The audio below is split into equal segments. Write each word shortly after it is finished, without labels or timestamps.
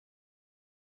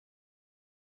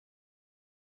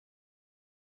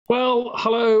Well,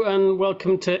 hello and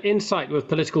welcome to Insight with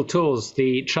Political Tours,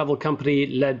 the travel company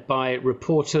led by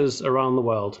reporters around the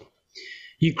world.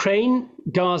 Ukraine,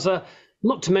 Gaza,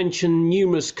 not to mention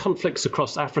numerous conflicts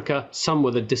across Africa, some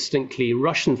with a distinctly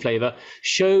Russian flavour,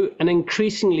 show an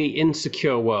increasingly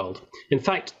insecure world. In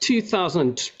fact,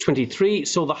 2023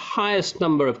 saw the highest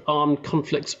number of armed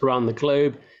conflicts around the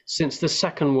globe since the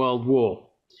Second World War.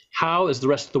 How is the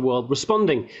rest of the world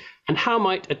responding? And how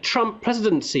might a Trump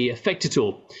presidency affect it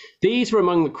all? These were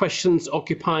among the questions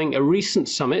occupying a recent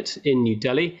summit in New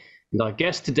Delhi, and our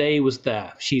guest today was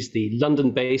there. She's the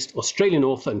London-based Australian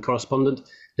author and correspondent,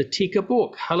 Latika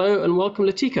Bourke. Hello and welcome,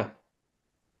 Latika.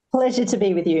 Pleasure to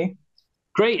be with you.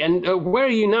 Great. And where are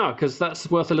you now? Because that's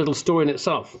worth a little story in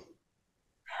itself.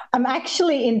 I'm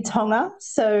actually in Tonga,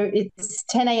 so it's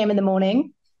 10 a.m. in the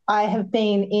morning. I have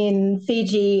been in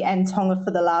Fiji and Tonga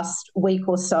for the last week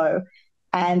or so,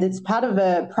 and it's part of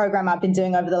a program I've been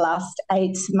doing over the last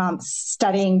 8 months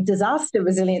studying disaster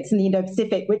resilience in the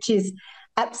Indo-Pacific, which is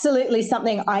absolutely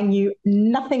something I knew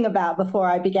nothing about before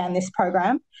I began this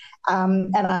program.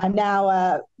 And I'm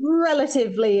now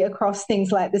relatively across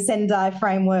things like the Sendai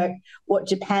framework, what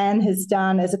Japan has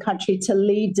done as a country to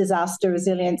lead disaster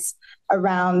resilience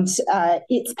around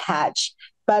its patch.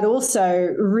 But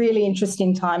also really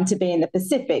interesting time to be in the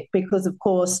Pacific because, of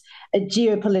course, a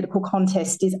geopolitical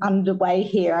contest is underway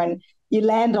here, and you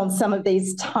land on some of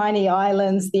these tiny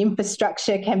islands. The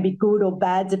infrastructure can be good or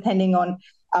bad depending on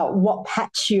what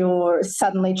patch you're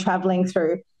suddenly travelling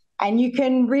through. And you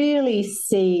can really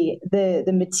see the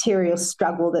material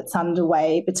struggle that's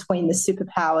underway between the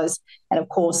superpowers. And, of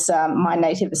course, my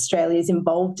native Australia is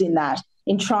involved in that,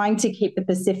 in trying to keep the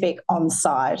Pacific on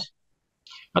side.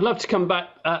 I'd love to come back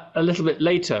a little bit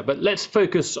later, but let's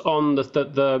focus on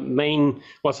the main,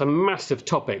 what's a massive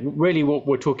topic. Really what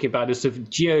we're talking about is sort of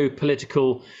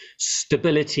geopolitical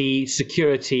stability,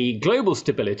 security, global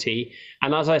stability.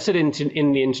 And as I said in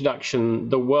the introduction,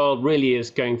 the world really is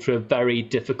going through a very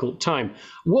difficult time.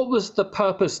 What was the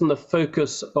purpose and the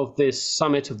focus of this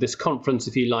summit, of this conference,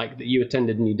 if you like, that you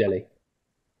attended in New Delhi?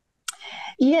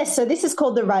 Yes, so this is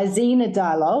called the Raisina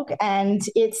Dialogue, and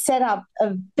it's set up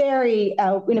in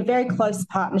a very close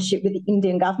partnership with the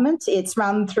Indian government. It's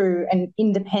run through an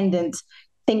independent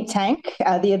think tank,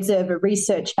 the Observer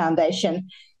Research Foundation,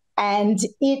 and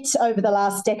it, over the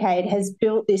last decade, has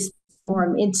built this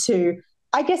forum into,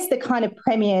 I guess, the kind of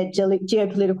premier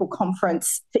geopolitical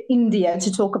conference for India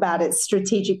to talk about its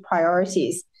strategic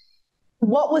priorities.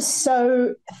 What was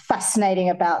so fascinating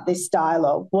about this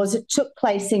dialogue was it took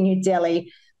place in New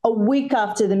Delhi a week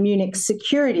after the Munich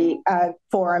Security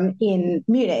Forum in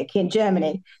Munich, in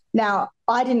Germany. Now,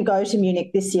 I didn't go to Munich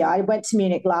this year. I went to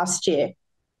Munich last year.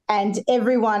 And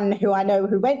everyone who I know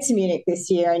who went to Munich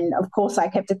this year, and of course I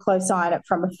kept a close eye on it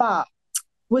from afar,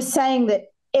 was saying that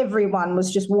everyone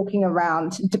was just walking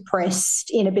around depressed,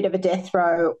 in a bit of a death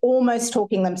row, almost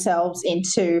talking themselves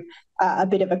into a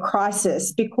bit of a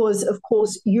crisis because, of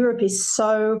course, Europe is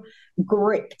so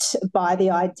gripped by the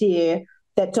idea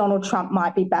that Donald Trump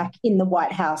might be back in the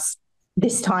White House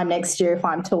this time next year, if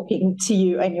I'm talking to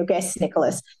you and your guest,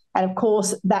 Nicholas. And, of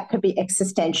course, that could be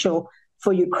existential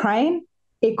for Ukraine.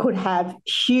 It could have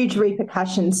huge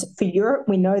repercussions for Europe.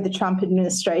 We know the Trump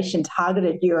administration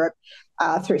targeted Europe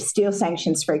through steel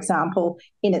sanctions, for example,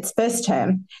 in its first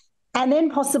term. And then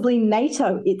possibly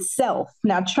NATO itself.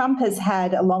 Now, Trump has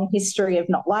had a long history of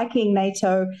not liking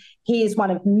NATO. He is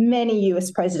one of many US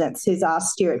presidents who's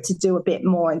asked Europe to do a bit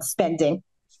more in spending.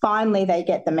 Finally, they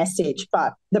get the message.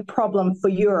 But the problem for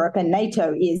Europe and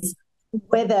NATO is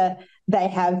whether they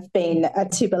have been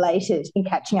too belated in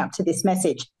catching up to this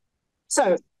message.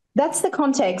 So that's the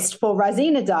context for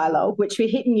Raisina Dialogue, which we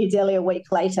hit in New Delhi a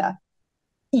week later.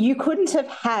 You couldn't have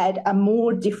had a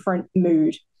more different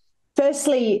mood.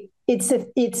 Firstly,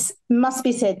 it must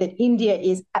be said that India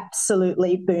is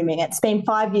absolutely booming. It's been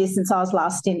 5 years since I was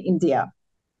last in India.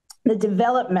 The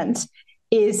development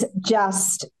is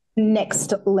just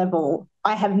next level.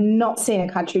 I have not seen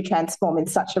a country transform in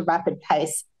such a rapid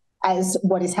pace as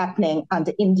what is happening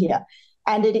under India.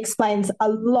 And it explains a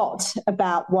lot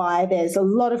about why there's a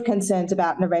lot of concerns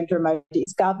about Narendra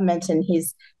Modi's government and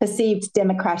his perceived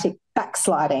democratic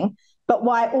backsliding, but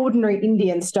why ordinary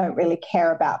Indians don't really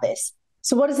care about this.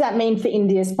 So what does that mean for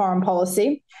India's foreign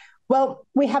policy? Well,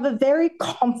 we have a very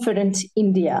confident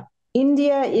India.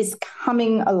 India is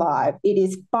coming alive. It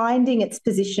is finding its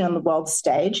position on the world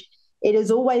stage. It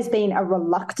has always been a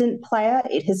reluctant player.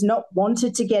 It has not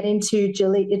wanted to get into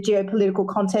geopolitical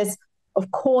contests.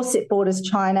 Of course, it borders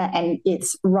China and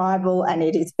its rival, and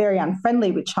it is very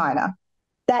unfriendly with China.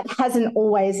 That hasn't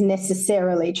always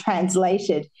necessarily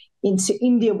translated into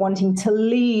India wanting to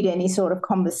lead any sort of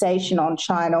conversation on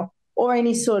China or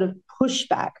any sort of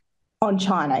pushback on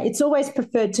China. It's always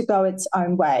preferred to go its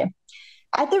own way.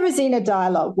 At the Raisina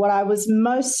Dialogue, what I was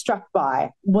most struck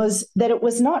by was that it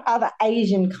was not other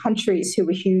Asian countries who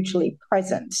were hugely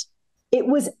present. It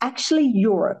was actually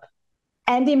Europe,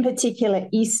 and in particular,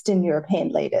 Eastern European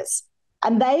leaders.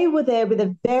 And they were there with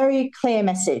a very clear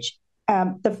message.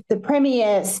 The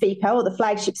premier speaker, or the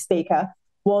flagship speaker,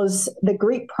 was the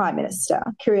Greek Prime Minister,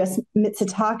 Kyrios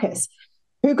Mitsotakis,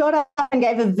 who got up and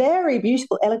gave a very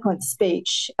beautiful, eloquent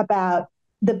speech about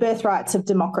the birthrights of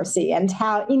democracy and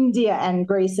how India and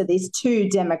Greece are these two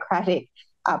democratic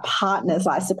partners,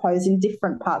 I suppose, in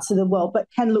different parts of the world, but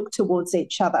can look towards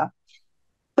each other.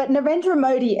 But Narendra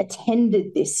Modi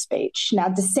attended this speech. Now,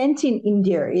 dissent in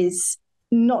India is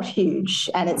not huge,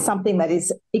 and it's something that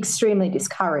is extremely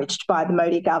discouraged by the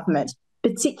Modi government,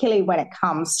 particularly when it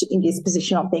comes to India's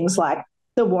position on things like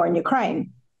the war in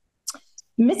Ukraine.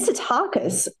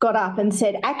 Mitsotakis got up and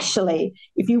said, actually,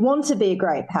 if you want to be a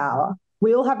great power,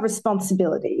 we all have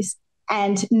responsibilities,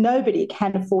 and nobody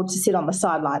can afford to sit on the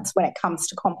sidelines when it comes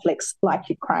to conflicts like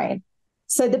Ukraine.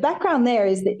 So the background there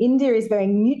is that India is very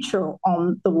neutral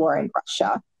on the war in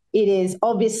Russia. It is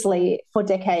obviously, for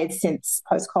decades since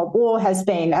post-Cold War,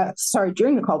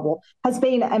 during the Cold War, has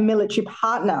been a military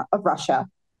partner of Russia.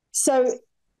 So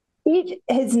it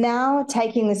is now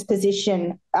taking this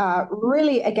position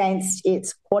really against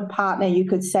its Quad partner, you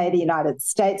could say the United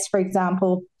States, for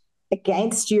example,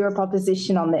 against Europe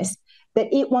opposition on this,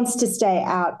 that it wants to stay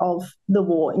out of the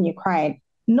war in Ukraine.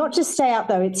 Not just stay out,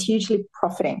 though, it's hugely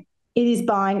profiting. It is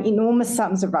buying enormous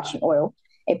sums of Russian oil.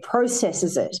 It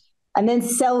processes it and then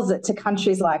sells it to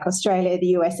countries like Australia, the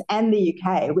US and the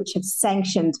UK, which have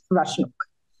sanctioned Russian oil.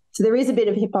 So there is a bit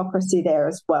of hypocrisy there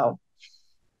as well.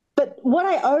 But what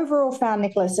I overall found,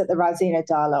 Nicholas, at the Raisina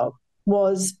Dialogue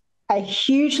was a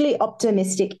hugely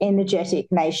optimistic, energetic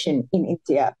nation in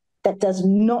India that does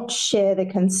not share the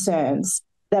concerns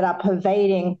that are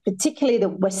pervading particularly the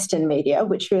Western media,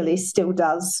 which really still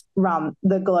does run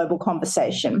the global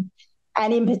conversation,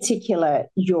 and in particular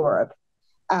Europe.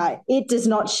 It does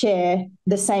not share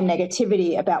the same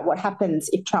negativity about what happens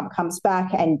if Trump comes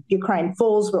back and Ukraine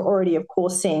falls. We're already, of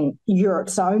course, seeing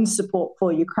Europe's own support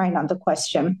for Ukraine under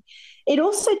question. It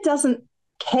also doesn't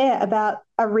care about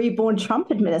a reborn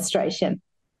Trump administration.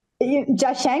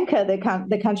 Jaishankar,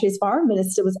 the country's foreign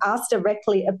minister, was asked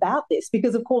directly about this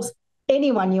because, of course,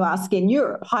 anyone you ask in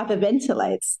Europe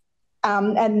hyperventilates.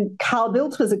 And Carl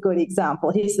Bildt was a good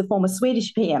example. He's the former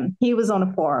Swedish PM. He was on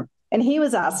a forum and he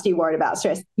was asked, are you worried about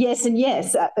stress? Yes and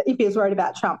yes. If he was worried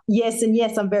about Trump, yes and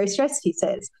yes, I'm very stressed, he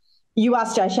says. You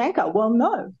asked Jaishankar, well,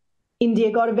 no.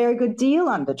 India got a very good deal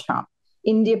under Trump.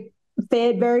 India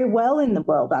fared very well in the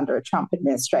world under a Trump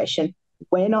administration.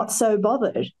 We're not so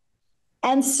bothered.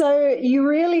 And so you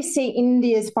really see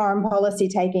India's foreign policy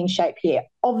taking shape here.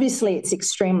 Obviously, it's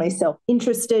extremely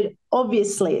self-interested.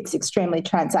 Obviously, it's extremely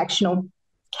transactional.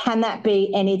 Can that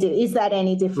be is that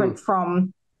any different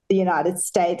from the United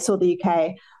States or the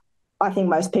UK? I think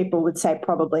most people would say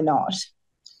probably not.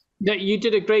 You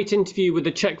did a great interview with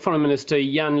the Czech Foreign Minister,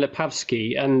 Jan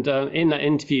Lipavsky, and in that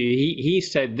interview, he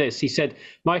said this. He said,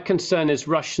 my concern is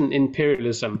Russian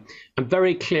imperialism. I'm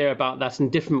very clear about that in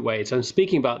different ways. I'm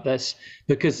speaking about this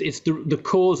because it's the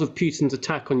cause of Putin's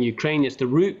attack on Ukraine. It's the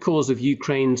root cause of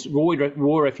Ukraine's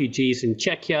war refugees in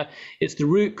Czechia. It's the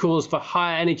root cause for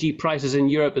higher energy prices in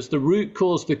Europe. It's the root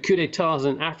cause for coups d'etats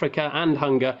in Africa and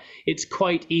hunger. It's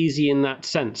quite easy in that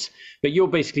sense. But you're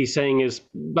basically saying is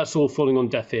that's all falling on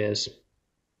deaf ears.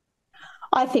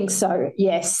 I think so,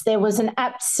 yes. There was an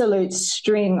absolute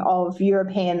string of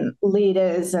European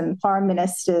leaders and foreign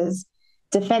ministers,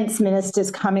 defence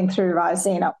ministers coming through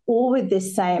Raisina, all with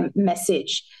this same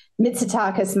message.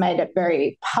 Mitsotakis made it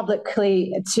very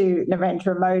publicly to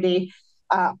Narendra Modi.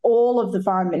 All of the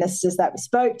foreign ministers that we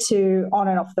spoke to on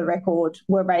and off the record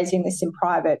were raising this in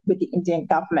private with the Indian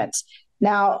government.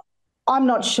 Now, I'm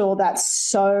not sure that's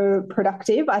so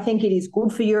productive. I think it is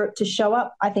good for Europe to show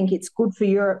up. I think it's good for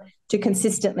Europe to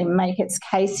consistently make its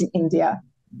case in India.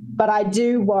 But I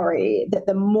do worry that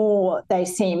the more they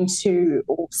seem to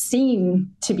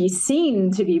be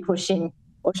pushing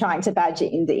or trying to badger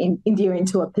India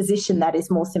into a position that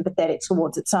is more sympathetic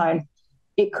towards its own,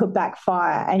 it could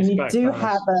backfire. And you do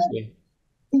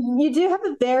have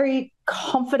a very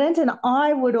confident, and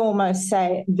I would almost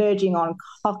say verging on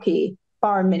cocky,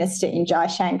 foreign minister in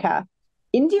Jaishankar.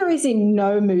 India is in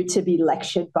no mood to be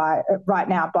lectured right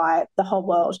now by the whole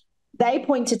world. They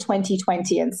point to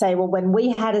 2020 and say, well, when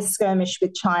we had a skirmish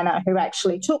with China, who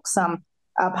actually took some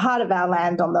part of our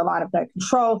land on the line of no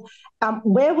control.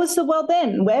 Where was the world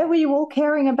then? Where were you all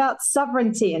caring about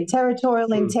sovereignty and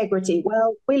territorial integrity?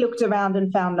 Well, we looked around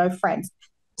and found no friends.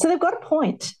 So they've got a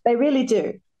point. They really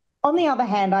do. On the other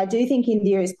hand, I do think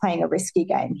India is playing a risky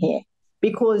game here,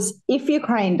 because if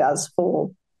Ukraine does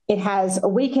fall, it has a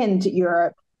weakened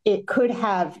Europe. It could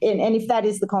have, and if that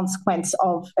is the consequence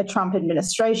of a Trump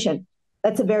administration,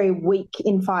 that's a very weak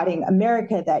infighting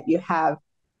America that you have.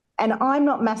 And I'm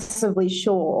not massively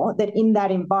sure that in that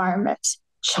environment,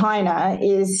 China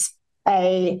is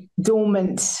a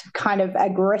dormant kind of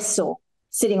aggressor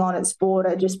sitting on its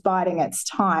border, just biding its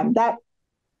time. That,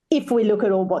 if we look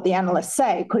at all what the analysts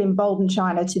say, could embolden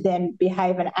China to then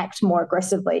behave and act more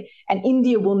aggressively. And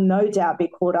India will no doubt be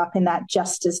caught up in that,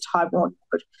 just as Taiwan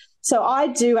would. So I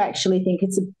do actually think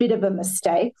it's a bit of a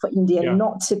mistake for India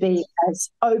not to be as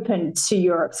open to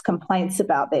Europe's complaints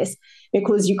about this,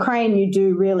 because Ukraine, you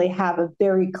do really have a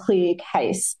very clear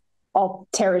case of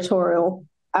territorial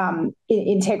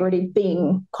integrity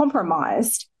being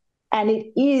compromised. And it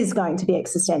is going to be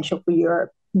existential for Europe,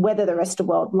 whether the rest of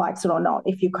the world likes it or not,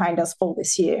 if Ukraine does fall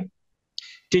this year.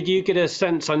 Did you get a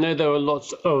sense? I know there were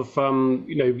lots of,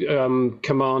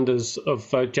 commanders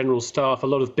of general staff, a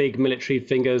lot of big military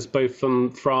figures, both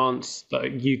from France, the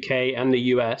UK, and the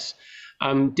US.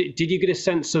 Did you get a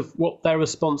sense of what their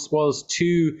response was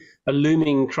to a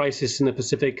looming crisis in the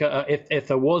Pacific, if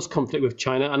there was conflict with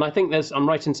China? And I think I'm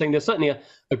right in saying there's certainly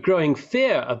a growing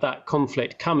fear of that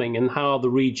conflict coming, and how the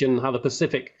region, how the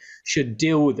Pacific should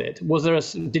deal with it.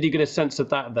 Did you get a sense of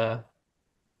that there?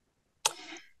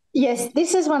 Yes,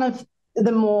 this is one of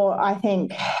the more, I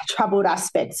think, troubled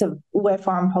aspects of where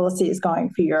foreign policy is going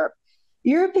for Europe.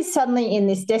 Europe is suddenly in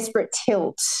this desperate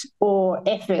tilt or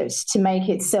effort to make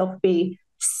itself be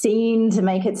seen, to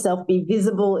make itself be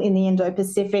visible in the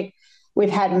Indo-Pacific. We've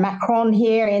had Macron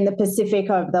here in the Pacific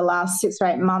over the last 6 or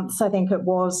 8 months, I think it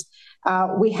was.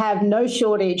 We have no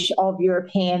shortage of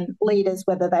European leaders,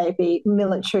 whether they be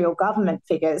military or government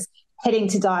figures, heading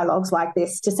to dialogues like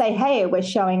this to say, hey, we're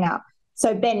showing up.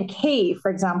 So Ben Key,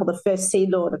 for example, the first Sea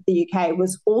Lord of the UK,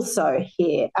 was also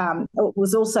here,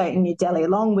 was also in New Delhi,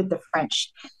 along with the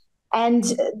French. And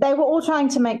they were all trying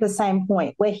to make the same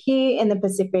point. We're here in the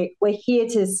Pacific, we're here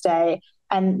to stay,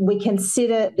 and we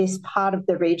consider this part of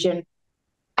the region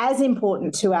as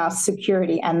important to our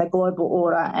security and the global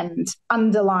order, and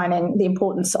underlining the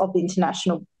importance of the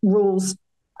international rules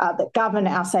that govern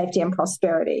our safety and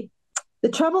prosperity. The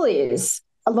trouble is,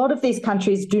 a lot of these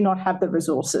countries do not have the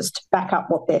resources to back up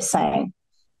what they're saying.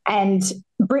 And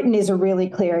Britain is a really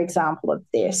clear example of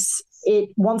this. It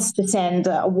wants to send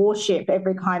a warship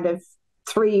every kind of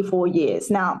 3 or 4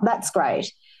 years. Now, that's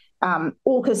great.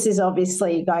 AUKUS is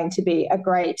obviously going to be a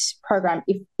great program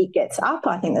if it gets up.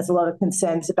 I think there's a lot of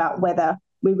concerns about whether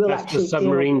we will actually... That's the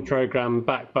submarine program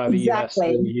backed by the US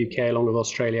and the UK along with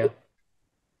Australia.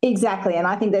 Exactly. And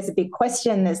I think there's a big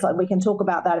question. We can talk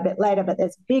about that a bit later, but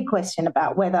there's a big question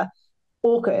about whether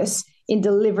AUKUS, in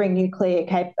delivering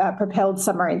nuclear propelled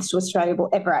submarines to Australia, will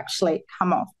ever actually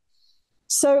come off.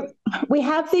 So we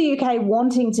have the UK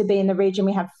wanting to be in the region.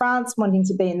 We have France wanting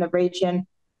to be in the region.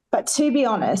 But to be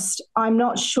honest, I'm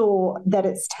not sure that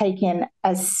it's taken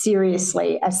as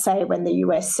seriously as, say, when the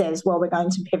US says, well, we're going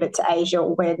to pivot to Asia,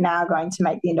 or we're now going to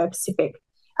make the Indo-Pacific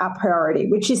our priority,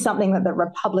 which is something that the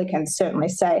Republicans certainly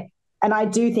say. And I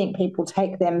do think people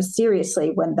take them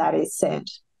seriously when that is said.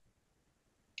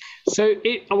 So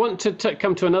I want to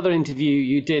come to another interview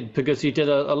you did, because you did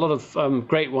a lot of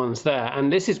great ones there.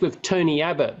 And this is with Tony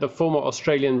Abbott, the former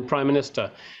Australian Prime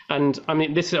Minister. And I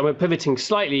mean, we're pivoting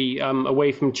slightly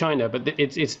away from China, but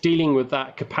it's dealing with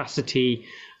that capacity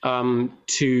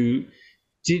to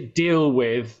deal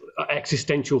with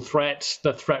existential threats,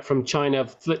 the threat from China,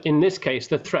 in this case,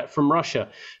 the threat from Russia.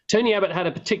 Tony Abbott had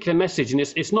a particular message, and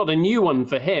it's not a new one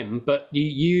for him, but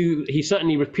he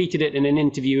certainly repeated it in an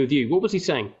interview with you. What was he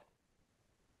saying?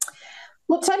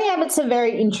 Well, Tony Abbott's a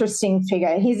very interesting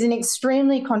figure. He's an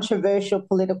extremely controversial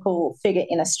political figure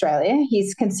in Australia.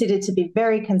 He's considered to be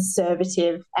very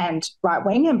conservative and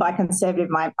right-wing, and by conservative,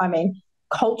 I mean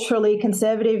culturally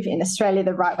conservative. In Australia,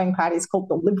 the right-wing party is called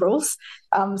the Liberals.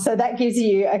 So that gives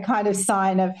you a kind of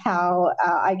sign of how,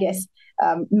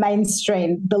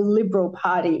 mainstream the Liberal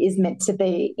Party is meant to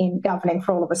be in governing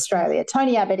for all of Australia.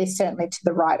 Tony Abbott is certainly to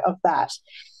the right of that.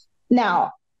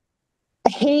 Now,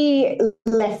 he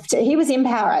was in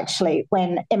power actually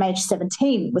when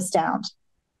MH17 was downed.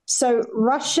 So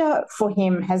Russia for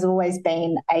him has always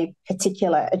been a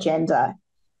particular agenda.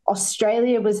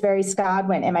 Australia was very scarred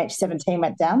when MH17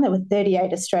 went down. There were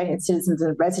 38 Australian citizens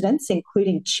and residents,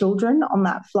 including children, on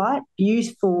that flight.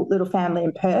 Beautiful little family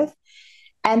in Perth.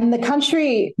 And the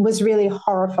country was really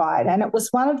horrified. And it was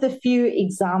one of the few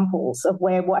examples of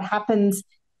where what happens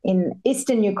in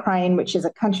eastern Ukraine, which is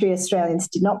a country Australians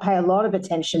did not pay a lot of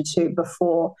attention to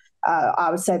before, I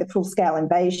would say, the full-scale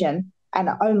invasion, and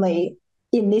only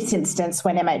in this instance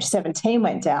when MH17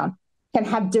 went down, can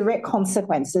have direct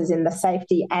consequences in the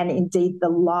safety and indeed the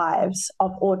lives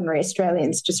of ordinary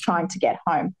Australians just trying to get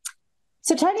home.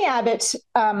 So Tony Abbott,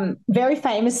 very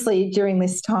famously during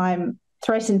this time,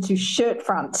 threatened to shirt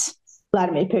front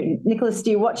Vladimir Putin. Nicholas,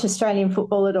 do you watch Australian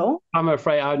football at all? I'm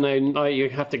afraid I know you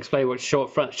have to explain what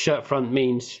shirt front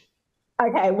means.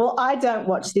 Okay, well, I don't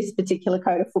watch this particular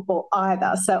code of football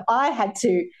either, so I had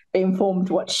to be informed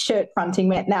what shirt fronting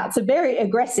meant. Now, it's a very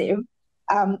aggressive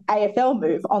AFL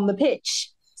move on the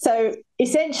pitch. So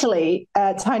essentially,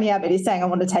 Tony Abbott is saying, I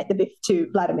want to take the beef to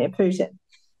Vladimir Putin.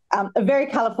 A very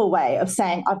colourful way of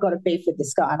saying, I've got a beef with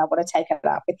this guy and I want to take it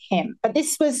up with him. But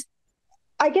this was,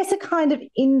 I guess, a kind of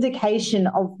indication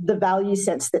of the value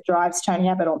sense that drives Tony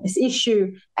Abbott on this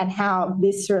issue and how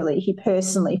viscerally he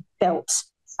personally felt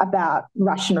about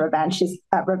Russian revanches,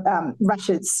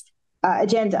 Russia's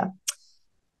agenda.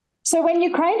 So when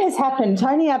Ukraine has happened,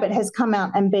 Tony Abbott has come out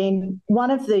and been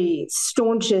one of the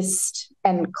staunchest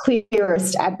and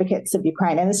clearest advocates of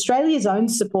Ukraine. And Australia's own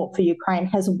support for Ukraine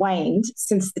has waned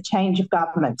since the change of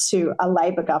government to a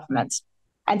Labor government.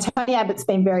 And Tony Abbott's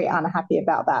been very unhappy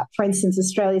about that. For instance,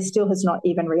 Australia still has not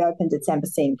even reopened its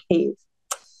embassy in Kyiv.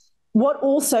 What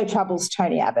also troubles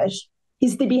Tony Abbott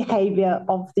is the behaviour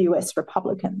of the US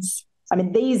Republicans. I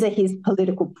mean, these are his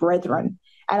political brethren.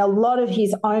 And a lot of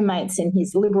his own mates in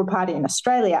his Liberal Party in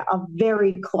Australia are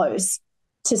very close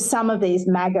to some of these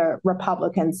MAGA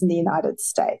Republicans in the United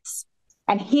States.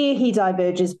 And here he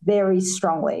diverges very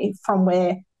strongly from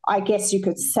where I guess you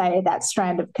could say that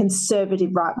strand of conservative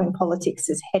right-wing politics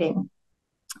is heading.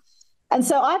 And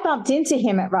so I bumped into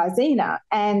him at Raisina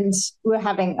and we were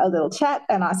having a little chat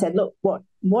and I said, look,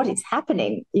 what is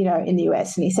happening, in the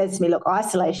US? And he says to me, look,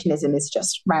 isolationism is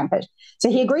just rampant. So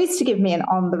he agrees to give me an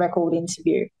on-the-record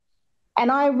interview.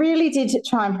 And I really did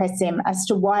try and press him as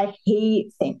to why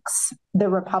he thinks the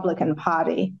Republican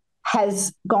Party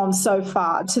has gone so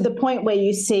far to the point where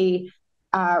you see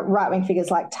right-wing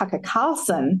figures like Tucker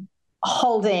Carlson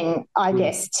holding, I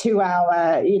guess,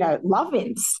 2-hour,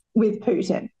 love-ins with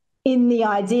Putin in the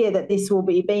idea that this will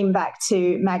be beamed back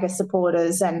to MAGA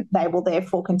supporters and they will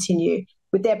therefore continue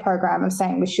with their program of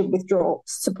saying we should withdraw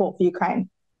support for Ukraine.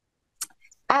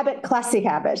 Abbott, classic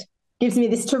Abbott, gives me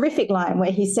this terrific line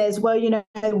where he says, well,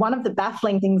 one of the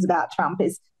baffling things about Trump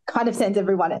is kind of sends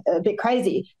everyone a bit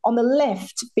crazy. On the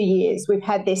left for years, we've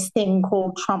had this thing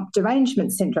called Trump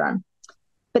derangement syndrome.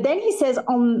 But then he says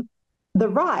on the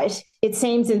right, it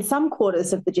seems in some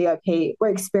quarters of the GOP, we're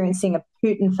experiencing a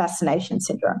Putin fascination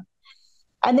syndrome.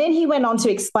 And then he went on to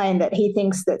explain that he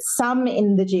thinks that some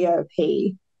in the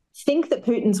GOP think that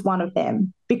Putin's one of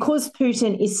them because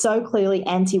Putin is so clearly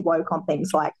anti-woke on things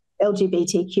like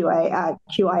LGBTQIA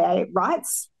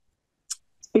rights,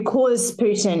 because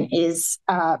Putin is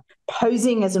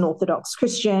posing as an Orthodox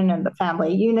Christian and the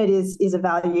family unit is a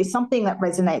value, something that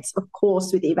resonates, of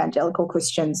course, with evangelical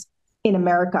Christians in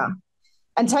America.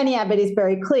 And Tony Abbott is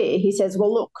very clear. He says,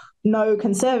 well, look, no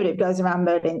conservative goes around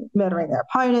murdering their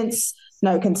opponents,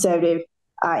 no conservative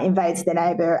invades their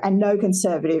neighbour, and no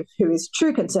conservative who is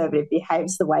true conservative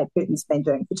behaves the way Putin's been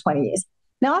doing for 20 years.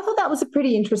 Now, I thought that was a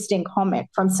pretty interesting comment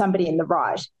from somebody in the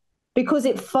right because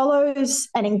it follows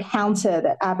an encounter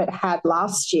that Abbott had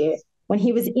last year when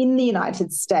he was in the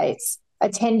United States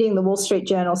attending the Wall Street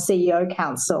Journal CEO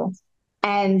Council,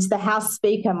 and the House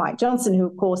Speaker, Mike Johnson, who,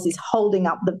 of course, is holding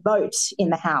up the vote in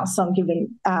the House on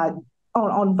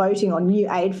voting on new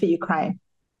aid for Ukraine.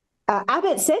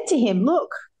 Abbott said to him, look,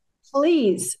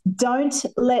 please don't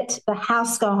let the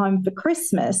House go home for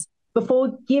Christmas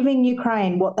before giving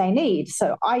Ukraine what they need.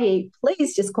 So, i.e.,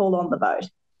 please just call on the vote.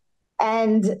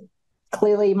 And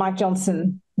clearly Mike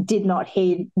Johnson did not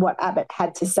heed what Abbott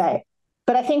had to say.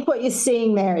 But I think what you're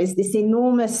seeing there is this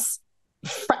enormous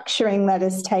fracturing that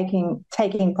is taking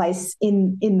place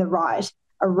in the right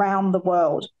around the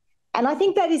world. And I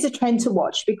think that is a trend to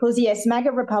watch because, yes,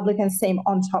 MAGA Republicans seem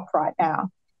on top right now.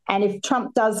 And if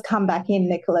Trump does come back in,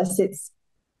 Nicholas, it's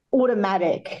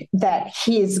automatic that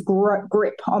his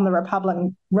grip on the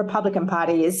Republican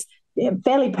Party is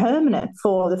fairly permanent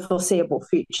for the foreseeable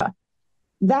future.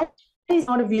 That is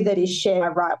not a view that is shared by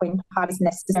right-wing parties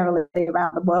necessarily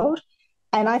around the world.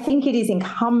 And I think it is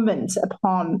incumbent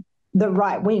upon the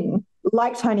right wing,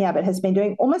 like Tony Abbott has been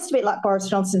doing, almost a bit like Boris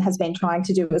Johnson has been trying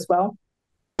to do as well.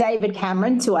 David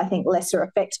Cameron, to I think lesser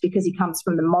effect because he comes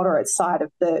from the moderate side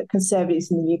of the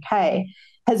Conservatives in the UK,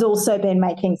 has also been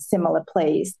making similar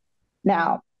pleas.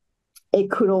 Now, it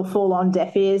could all fall on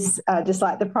deaf ears, just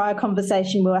like the prior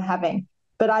conversation we were having.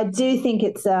 But I do think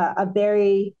it's a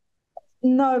very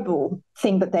noble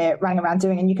thing that they're running around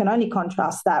doing. And you can only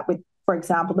contrast that with, for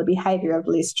example, the behaviour of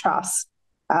Liz Truss,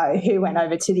 who went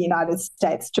over to the United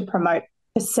States to promote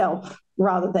herself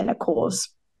rather than a cause.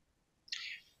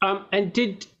 And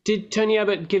did Tony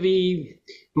Abbott give you?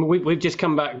 We've just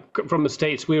come back from the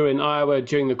States. We were in Iowa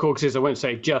during the caucuses. I won't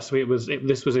say just.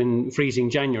 This was in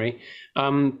freezing January.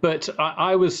 But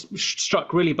I was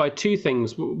struck really by two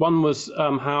things. One was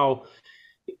how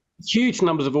huge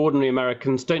numbers of ordinary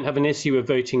Americans don't have an issue with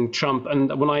voting Trump.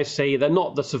 And when I say they're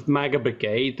not the sort of MAGA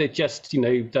brigade, they're just,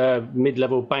 the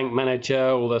mid-level bank manager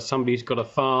or somebody who's got a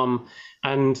farm,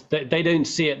 and they don't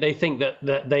see it. They think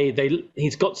that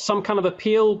he's got some kind of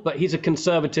appeal, but he's a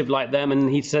conservative like them, and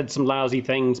he said some lousy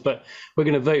things, but we're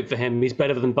going to vote for him. He's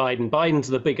better than Biden. Biden's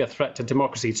the bigger threat to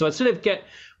democracy. So I sort of get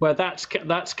where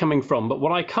that's coming from. But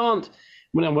what I can't,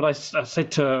 what I said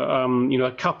to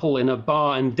a couple in a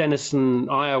bar in Denison,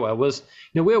 Iowa, was,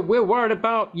 we're worried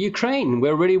about Ukraine.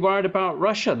 We're really worried about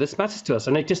Russia. This matters to us,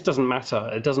 and it just doesn't matter.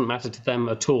 It doesn't matter to them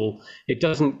at all. It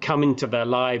doesn't come into their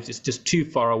lives. It's just too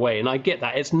far away, and I get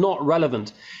that. It's not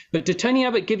relevant. But did Tony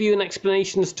Abbott give you an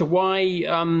explanation as to why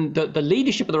the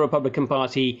leadership of the Republican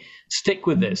Party stick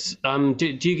with this?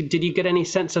 Did you get any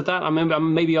sense of that?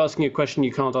 I'm maybe asking a question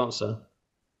you can't answer.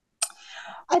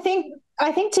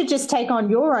 I think to just take on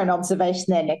your own observation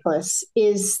there, Nicholas,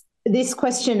 is this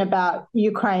question about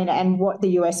Ukraine and what the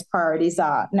US priorities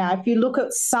are. Now, if you look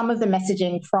at some of the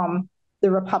messaging from the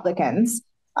Republicans,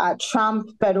 Trump,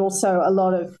 but also a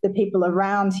lot of the people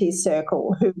around his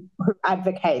circle who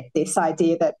advocate this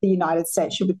idea that the United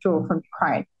States should withdraw from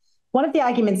Ukraine, one of the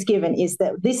arguments given is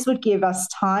that this would give us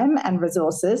time and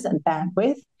resources and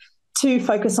bandwidth to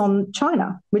focus on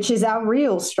China, which is our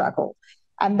real struggle.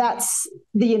 And that's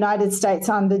the United States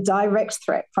under direct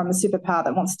threat from a superpower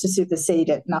that wants to supersede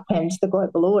it and upend the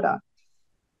global order.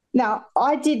 Now,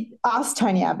 I did ask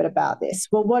Tony Abbott about this.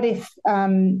 Well, what if,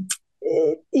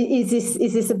 is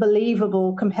this a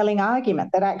believable, compelling argument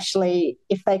that actually,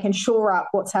 if they can shore up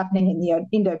what's happening in the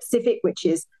Indo-Pacific, which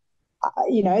is,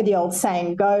 the old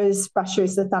saying goes, Russia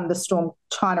is the thunderstorm,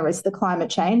 China is the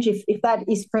climate change. If that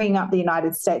is freeing up the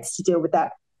United States to deal with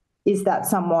that, is that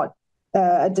somewhat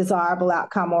a desirable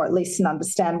outcome, or at least an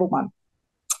understandable one?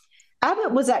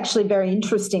 Abbott was actually very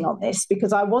interesting on this,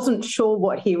 because I wasn't sure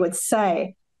what he would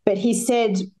say, but he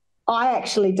said, I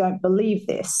actually don't believe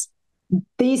this.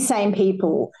 These same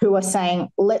people who are saying,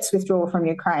 let's withdraw from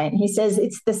Ukraine, he says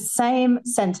it's the same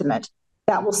sentiment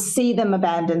that will see them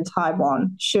abandon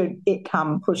Taiwan should it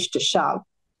come push to shove.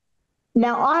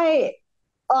 Now,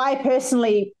 I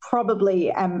personally probably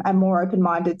am more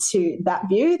open-minded to that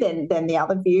view than the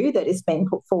other view that is being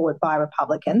put forward by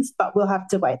Republicans, but we'll have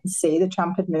to wait and see. The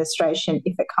Trump administration,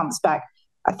 if it comes back,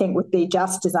 I think would be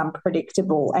just as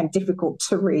unpredictable and difficult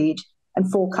to read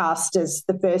and forecast as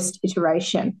the first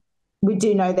iteration. We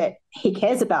do know that he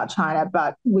cares about China,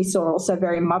 but we saw also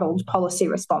very muddled policy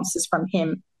responses from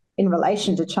him in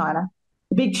relation to China.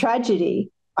 The big tragedy,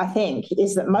 I think,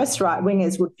 is that most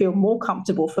right-wingers would feel more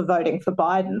comfortable for voting for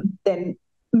Biden than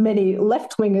many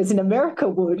left-wingers in America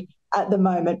would at the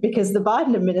moment, because the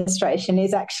Biden administration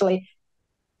is actually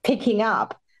picking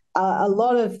up a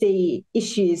lot of the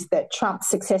issues that Trump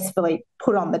successfully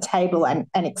put on the table and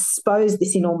exposed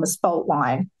this enormous fault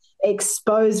line,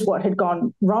 exposed what had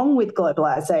gone wrong with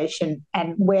globalization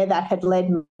and where that had led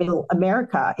middle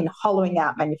America in hollowing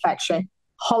out manufacturing,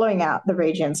 hollowing out the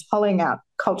regions, hollowing out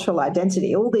cultural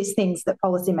identity, all these things that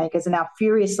policymakers are now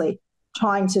furiously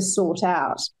trying to sort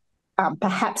out,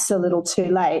 perhaps a little too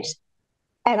late.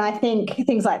 And I think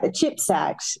things like the CHIPS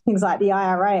Act, things like the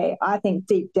IRA, I think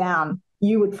deep down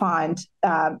you would find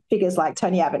figures like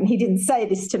Tony Abbott, and he didn't say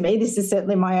this to me, this is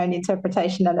certainly my own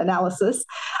interpretation and analysis,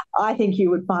 I think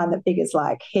you would find that figures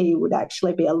like he would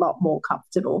actually be a lot more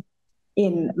comfortable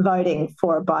in voting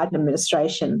for a Biden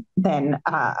administration than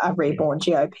a reborn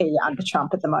GOP under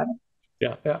Trump at the moment.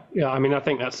 Yeah. I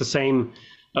think that's the same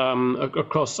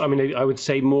across. I would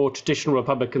say more traditional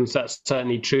Republicans. That's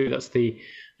certainly true. That's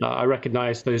I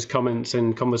recognize those comments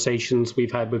and conversations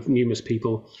we've had with numerous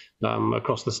people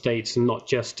across the states, and not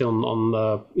just on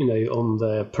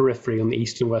the periphery on the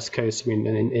east and west coast.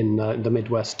 In the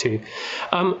Midwest too.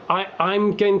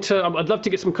 I'd love to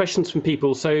get some questions from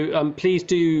people. So please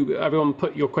do, everyone,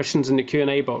 put your questions in the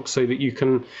Q&A box so that you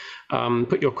can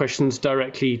put your questions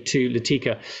directly to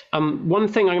Latika. One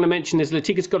thing I'm going to mention is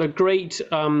Latika's got a great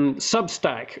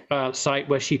Substack site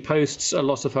where she posts a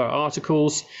lot of her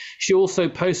articles. She also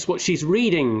posts what she's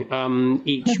reading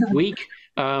each week.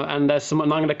 And there's some,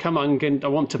 and I'm going to come on, and I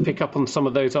want to pick up on some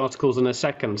of those articles in a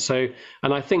second. So,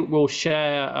 and I think we'll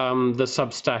share the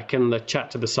Substack and the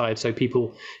chat to the side so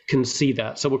people can see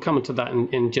that. So we'll come into that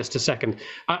in just a second.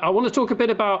 I want to talk a bit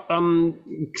about,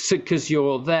 because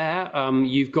you're there,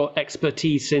 you've got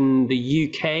expertise in the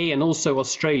UK and also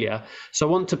Australia. So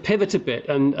I want to pivot a bit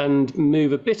and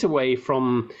move a bit away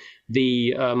from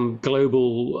the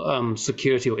global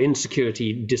security or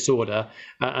insecurity disorder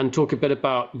and talk a bit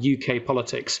about UK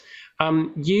politics.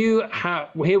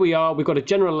 Here we are, we've got a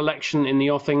general election in the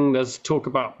offing. There's talk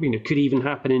about, could even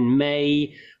happen in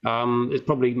May. It's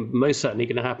probably most certainly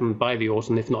going to happen by the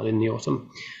autumn, if not in the autumn.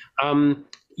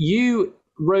 You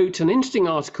wrote an interesting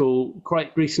article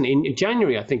quite recently, in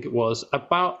January, I think it was,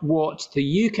 about what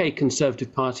the UK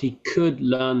Conservative Party could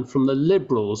learn from the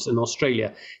Liberals in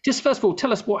Australia. Just first of all,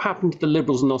 tell us what happened to the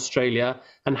Liberals in Australia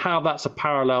and how that's a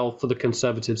parallel for the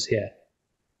Conservatives here.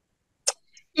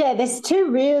 Yeah, there's two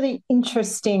really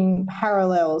interesting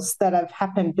parallels that have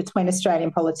happened between Australian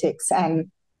politics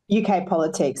and UK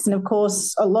politics. And of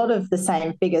course, a lot of the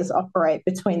same figures operate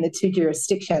between the two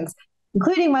jurisdictions,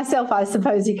 including myself, I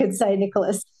suppose you could say,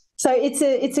 Nicholas. So it's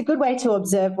a good way to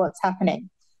observe what's happening.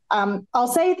 I'll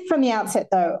say from the outset,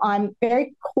 though, I'm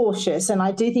very cautious, and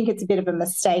I do think it's a bit of a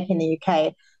mistake in the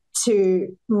UK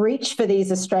to reach for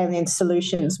these Australian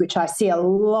solutions, which I see a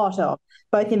lot of,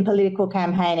 both in political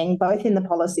campaigning, both in the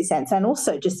policy sense, and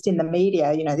also just in the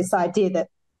media. This idea that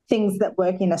things that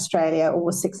work in Australia or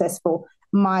were successful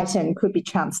might and could be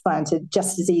transplanted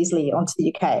just as easily onto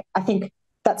the UK. I think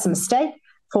that's a mistake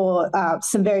for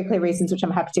some very clear reasons, which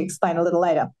I'm happy to explain a little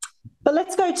later. But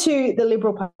let's go to the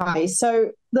Liberal Party.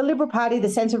 So the Liberal Party, the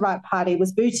centre-right party,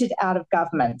 was booted out of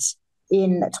government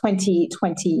in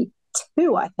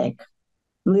 2022, I think.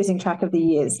 I'm losing track of the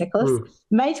years, Nicholas.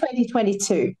 May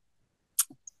 2022.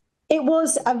 It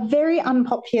was a very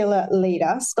unpopular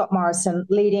leader, Scott Morrison,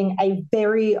 leading a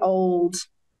very old,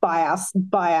 by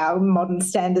our modern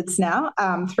standards now,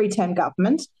 three-term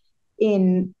government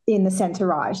in the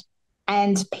centre-right.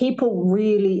 And people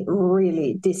really,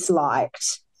 really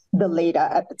disliked the leader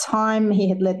at the time. He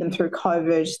had led them through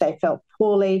COVID. They felt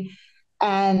poorly.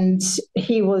 And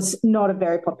he was not a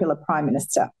very popular prime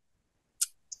minister.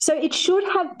 So it should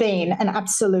have been an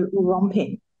absolute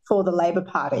romping for the Labor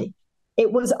Party.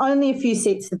 It was only a few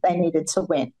seats that they needed to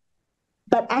win.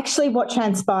 But actually what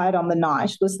transpired on the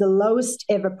night was the lowest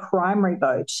ever primary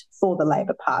vote for the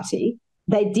Labor Party.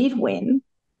 They did win,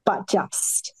 but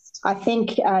just. I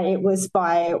think it was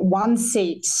by one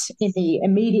seat in the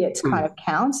immediate kind of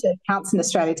count. Counts in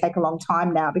Australia take a long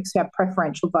time now because we have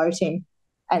preferential voting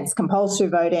and it's compulsory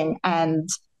voting. And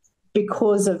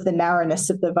because of the narrowness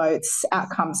of the votes,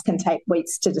 outcomes can take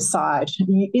weeks to decide.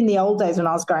 In the old days when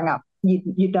I was growing up,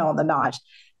 you'd know on the night.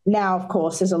 Now, of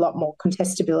course, there's a lot more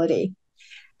contestability.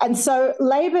 And so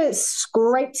Labor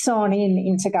scrapes on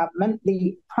into government.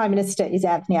 The Prime Minister is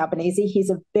Anthony Albanese. He's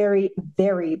a very,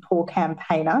 very poor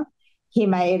campaigner. He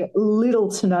made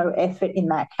little to no effort in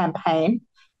that campaign.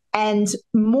 And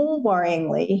more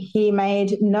worryingly, he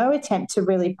made no attempt to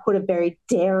really put a very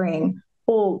daring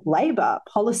or Labor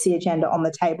policy agenda on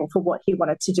the table for what he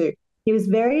wanted to do. He was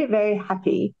very, very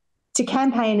happy to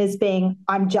campaign as being,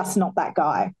 I'm just not that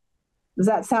guy. Does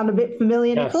that sound a bit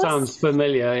familiar, Nicholas? That sounds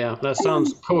familiar, yeah. That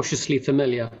sounds cautiously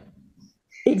familiar.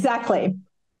 Exactly.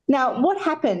 Now, what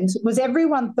happened was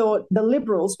everyone thought the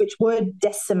Liberals, which were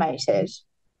decimated,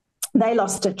 they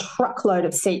lost a truckload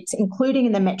of seats, including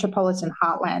in the metropolitan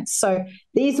heartland. So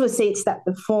these were seats that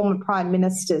the former prime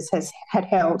ministers had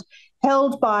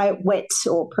held by wet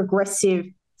or progressive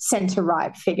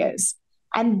centre-right figures.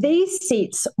 And these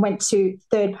seats went to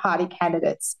third-party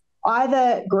candidates,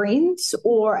 either Greens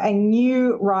or a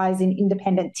new rise in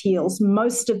independent Teals,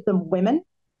 most of them women,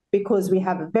 because we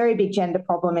have a very big gender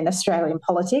problem in Australian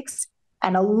politics.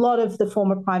 And a lot of the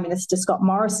former Prime Minister Scott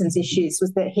Morrison's issues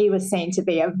was that he was seen to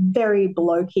be a very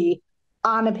blokey,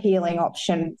 unappealing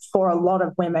option for a lot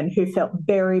of women who felt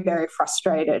very, very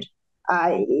frustrated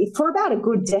for about a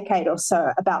good decade or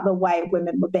so about the way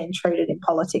women were being treated in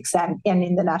politics and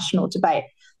in the national debate.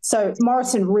 So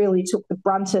Morrison really took the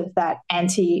brunt of that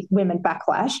anti-women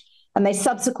backlash, and they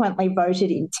subsequently voted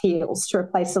in Teals to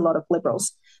replace a lot of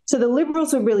Liberals. So the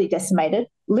Liberals were really decimated.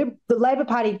 The Labor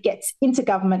Party gets into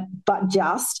government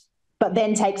but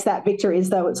then takes that victory as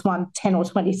though it's won 10 or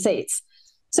 20 seats.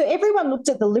 So everyone looked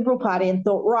at the Liberal Party and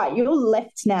thought, right, you're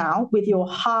left now with your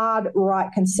hard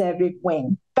right Conservative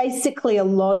wing. Basically, a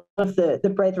lot of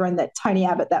the brethren that Tony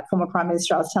Abbott, that former Prime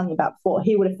Minister I was telling you about before,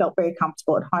 he would have felt very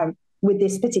comfortable at home with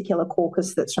this particular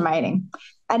caucus that's remaining.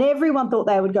 And everyone thought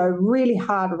they would go really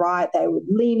hard right. They would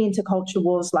lean into culture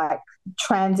wars like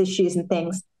trans issues and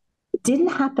things. It didn't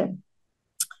happen.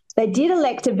 They did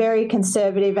elect a very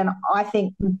conservative and I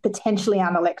think potentially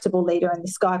unelectable leader in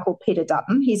this guy called Peter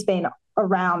Dutton. He's been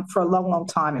around for a long, long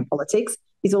time in politics.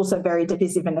 He's also very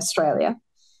divisive in Australia.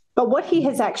 But what he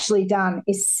has actually done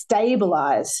is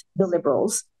stabilise the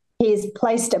Liberals. He has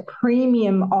placed a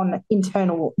premium on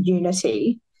internal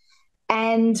unity.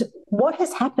 And what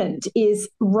has happened is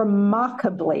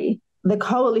remarkably, the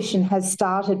coalition has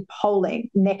started polling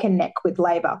neck and neck with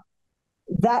Labor.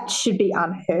 That should be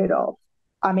unheard of.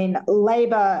 I mean,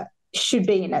 Labor should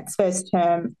be in its first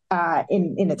term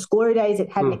in its glory days.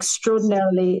 It had an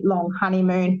extraordinarily long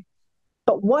honeymoon.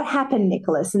 But what happened,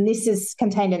 Nicholas, and this is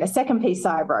contained in a second piece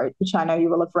I wrote, which I know you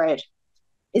will have read,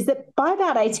 is that by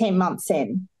about 18 months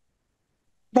in,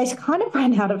 they kind of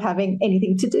ran out of having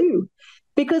anything to do.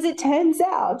 Because it turns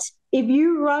out if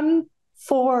you run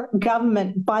for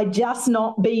government by just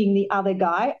not being the other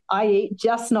guy, i.e.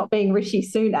 just not being Rishi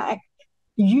Sunak,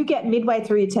 you get midway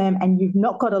through your term and you've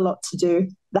not got a lot to do.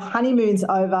 The honeymoon's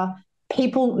over.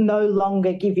 People no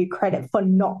longer give you credit for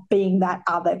not being that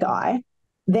other guy.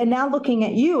 They're now looking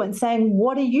at you and saying,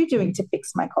 what are you doing to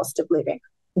fix my cost of living?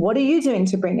 What are you doing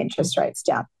to bring interest rates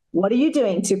down? What are you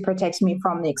doing to protect me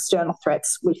from the external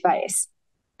threats we face?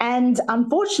 And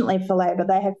unfortunately for Labor,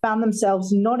 they have found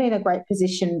themselves not in a great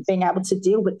position being able to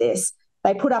deal with this.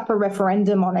 They put up a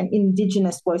referendum on an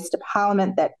Indigenous voice to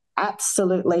Parliament that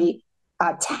absolutely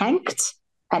tanked,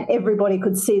 and everybody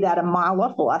could see that a mile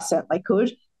off, well, I certainly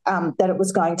could, that it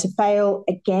was going to fail.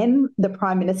 Again, the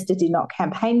Prime Minister did not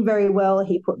campaign very well.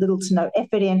 He put little to no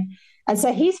effort in. And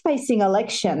so he's facing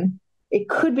election. It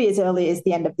could be as early as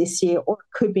the end of this year or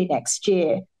it could be next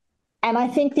year. And I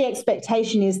think the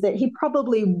expectation is that he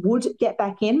probably would get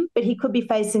back in, but he could be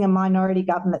facing a minority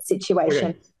government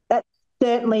situation. Okay. That's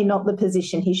certainly not the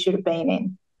position he should have been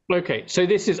in. Okay, so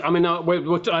this is, I mean, I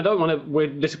don't want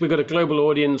to, we've got a global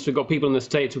audience, we've got people in the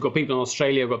States, we've got people in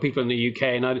Australia, we've got people in the UK,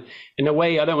 and in a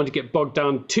way, I don't want to get bogged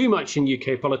down too much in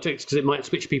UK politics because it might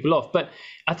switch people off. But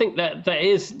I think that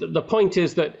the point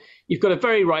is that you've got a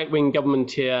very right-wing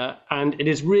government here, and it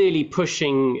is really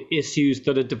pushing issues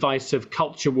that are divisive,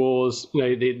 culture wars,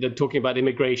 they're talking about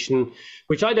immigration,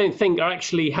 which I don't think are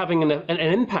actually having an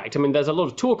impact. I mean, there's a lot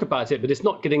of talk about it, but it's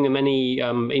not getting them any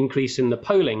increase in the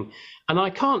polling. And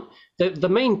the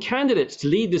main candidates to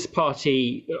lead this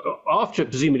party after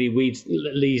it presumably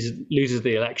loses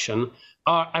the election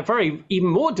are very even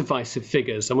more divisive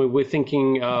figures. I mean, we're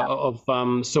thinking of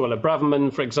Suella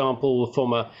Braverman, for example, the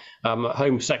former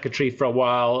Home Secretary for a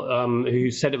while, who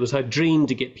said it was her dream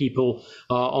to get people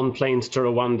on planes to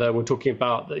Rwanda. We're talking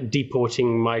about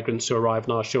deporting migrants who arrive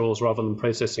on our shores rather than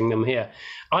processing them here.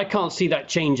 I can't see that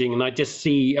changing, and I just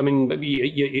see, I mean,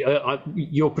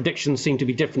 your predictions seem to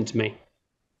be different to me.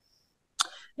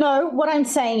 No, what I'm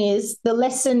saying is the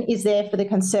lesson is there for the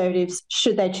Conservatives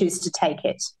should they choose to take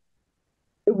it.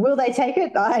 Will they take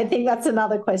it? I think that's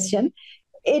another question.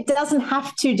 It doesn't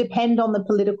have to depend on the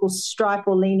political stripe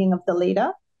or leaning of the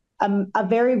leader. A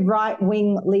very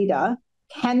right-wing leader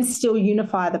can still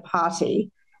unify the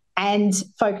party and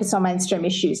focus on mainstream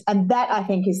issues. And that, I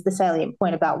think, is the salient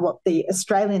point about what the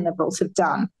Australian Liberals have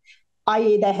done,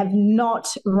 i.e. they have not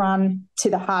run to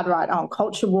the hard right on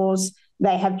culture wars.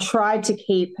 They have tried to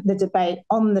keep the debate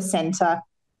on the centre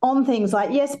on things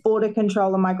like, yes, border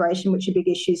control and migration, which are big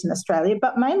issues in Australia,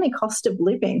 but mainly cost of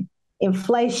living,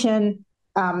 inflation.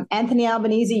 Anthony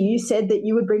Albanese, you said that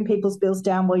you would bring people's bills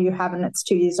down. Well, you haven't. It's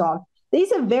 2 years on.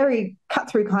 These are very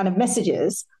cut-through kind of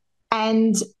messages.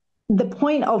 And the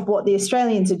point of what the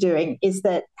Australians are doing is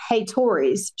that, hey,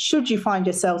 Tories, should you find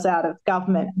yourselves out of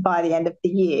government by the end of the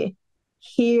year,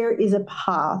 here is a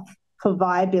path for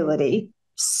viability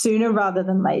sooner rather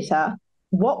than later.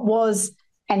 What was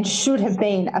and should have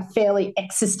been a fairly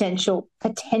existential,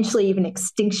 potentially even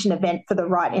extinction event for the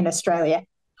right in Australia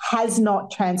has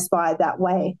not transpired that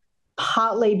way,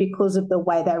 partly because of the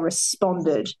way they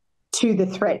responded to the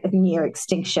threat of near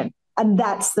extinction. And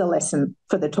that's the lesson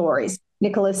for the Tories.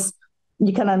 Nicholas,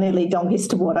 you can only lead donkeys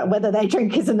to water. Whether they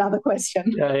drink is another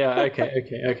question.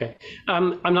 Okay.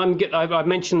 And I've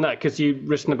mentioned that because you've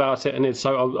written about it, and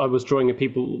so I was drawing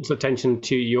people's attention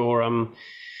to your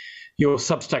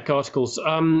Substack articles.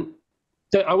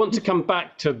 I want to come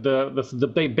back to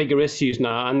the bigger issues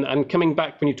now, and coming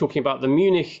back when you're talking about the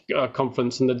Munich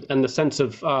conference and the sense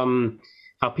of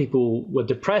how people were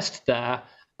depressed there.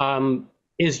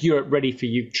 Is Europe ready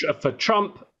for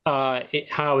Trump?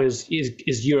 How is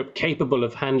Europe capable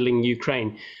of handling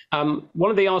Ukraine?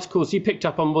 One of the articles you picked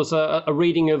up on was a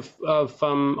reading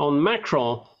on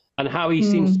Macron and how he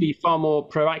seems to be far more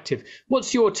proactive.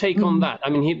 What's your take on that? I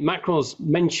mean, Macron's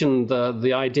mentioned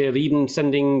the idea of even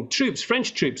sending troops,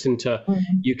 French troops, into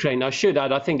Ukraine. I should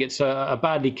add, I think it's a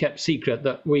badly kept secret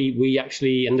that we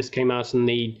actually, and this came out in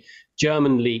the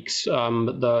German leaks,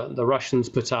 the Russians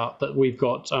put out, that we've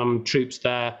got troops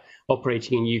there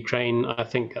operating in Ukraine. I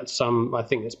think that's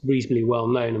reasonably well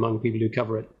known among people who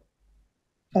cover it.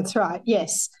 That's right.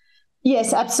 Yes.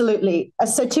 Yes, absolutely.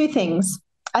 So two things.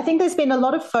 I think there's been a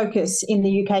lot of focus in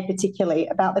the UK particularly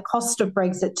about the cost of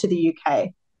Brexit to the UK.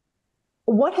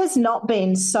 What has not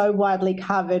been so widely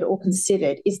covered or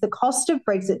considered is the cost of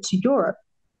Brexit to Europe.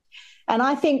 And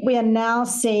I think we are now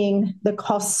seeing the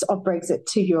costs of Brexit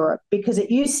to Europe, because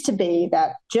it used to be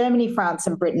that Germany, France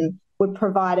and Britain would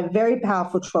provide a very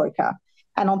powerful troika.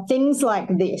 And on things like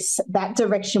this, that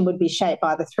direction would be shaped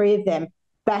by the three of them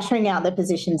battering out their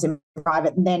positions in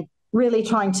private and then really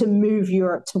trying to move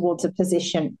Europe towards a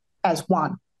position as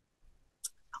one.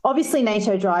 Obviously,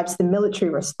 NATO drives the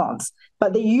military response,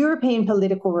 but the European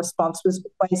political response was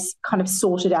always kind of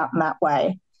sorted out in that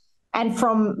way. And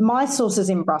from my sources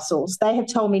in Brussels, they have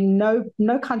told me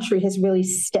no country has really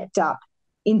stepped up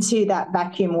into that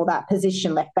vacuum or that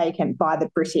position left vacant by the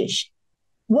British.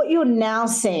 What you're now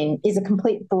seeing is a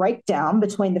complete breakdown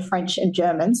between the French and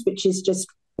Germans, which is just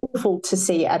awful to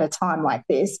see at a time like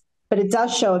this. But it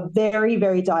does show a very,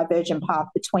 very divergent path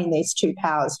between these two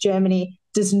powers. Germany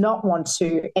does not want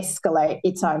to escalate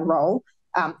its own role.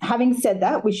 Having said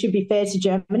that, we should be fair to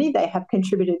Germany. They have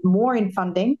contributed more in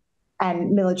funding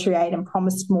and military aid and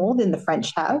promised more than the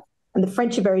French have. And the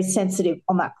French are very sensitive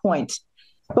on that point.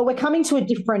 But we're coming to a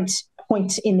different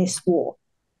point in this war.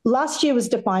 Last year was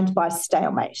defined by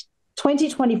stalemate.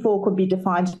 2024 could be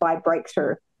defined by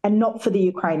breakthrough, and not for the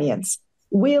Ukrainians.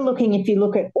 We're looking, if you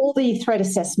look at all the threat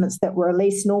assessments that were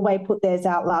released, Norway put theirs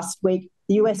out last week,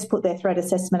 the US put their threat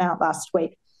assessment out last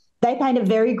week. They paint a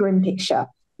very grim picture.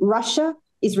 Russia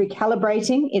is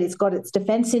recalibrating. It has got its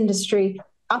defence industry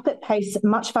up at pace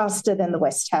much faster than the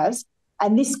West has.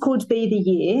 And this could be the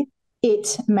year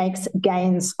it makes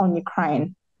gains on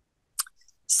Ukraine.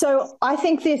 So I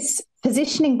think this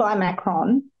positioning by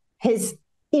Macron has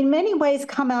in many ways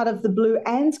come out of the blue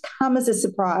and come as a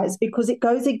surprise, because it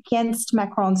goes against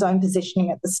Macron's own positioning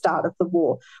at the start of the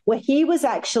war, where he was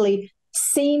actually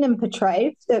seen and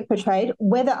portrayed,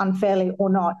 whether unfairly or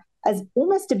not, as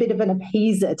almost a bit of an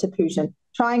appeaser to Putin,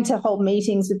 trying to hold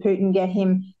meetings with Putin, get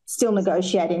him still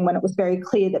negotiating when it was very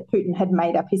clear that Putin had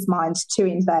made up his mind to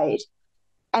invade.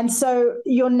 And so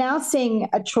you're now seeing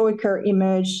a troika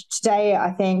emerge today.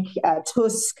 I think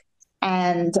Tusk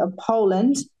and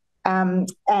Poland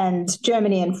and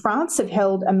Germany and France have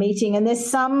held a meeting, and there's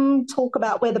some talk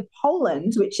about whether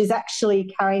Poland, which is actually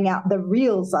carrying out the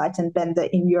real Zeitenwende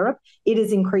in Europe, it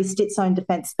has increased its own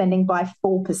defence spending by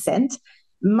 4%,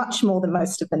 much more than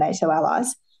most of the NATO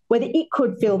allies, whether it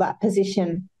could fill that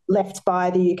position left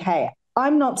by the UK.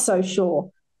 I'm not so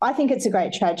sure. I think it's a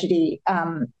great tragedy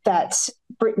that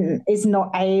Britain is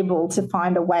not able to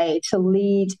find a way to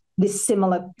lead this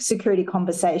similar security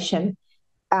conversation.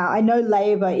 I know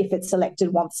Labor, if it's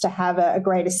elected, wants to have a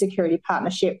greater security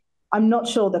partnership. I'm not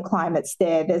sure the climate's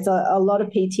there. There's a lot of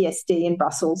PTSD in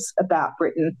Brussels about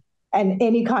Britain, and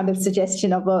any kind of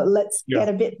suggestion of let's get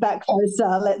a bit back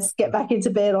closer, let's get back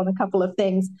into bed on a couple of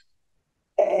things.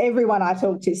 Everyone I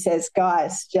talk to says,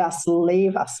 guys, just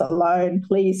leave us alone.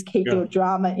 Please keep your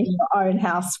drama in your own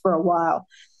house for a while.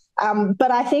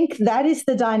 But I think that is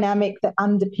the dynamic that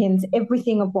underpins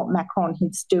everything of what Macron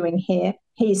is doing here.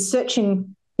 He's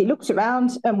searching. He looked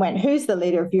around and went, who's the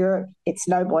leader of Europe? It's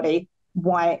nobody.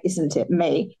 Why isn't it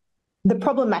me? The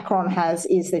problem Macron has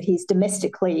is that he's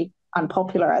domestically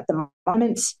unpopular at the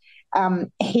moment.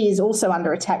 He is also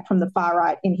under attack from the far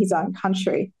right in his own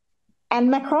country. And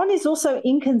Macron is also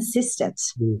inconsistent.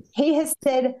 He has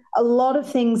said a lot of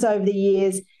things over the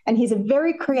years, and he's a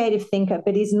very creative thinker,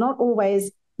 but he's not always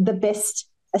the best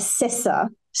assessor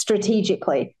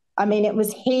strategically. I mean, it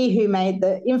was he who made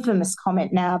the infamous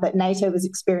comment now that NATO was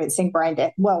experiencing brain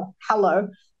death. Well, hello,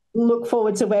 look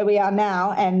forward to where we are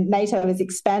now, and NATO has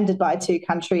expanded by 2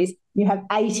 countries. You have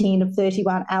 18 of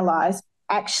 31 allies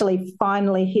actually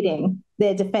finally hitting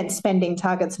their defence spending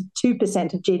targets of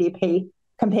 2% of GDP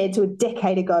compared to a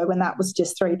decade ago when that was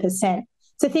just 3%.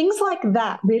 So things like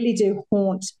that really do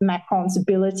haunt Macron's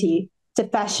ability to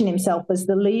fashion himself as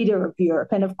the leader of Europe.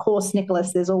 And of course,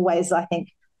 Nicholas, there's always, I think,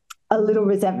 a little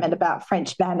resentment about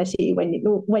French vanity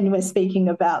when we're speaking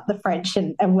about the French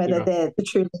and whether they're the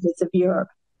true leaders of Europe.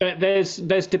 There's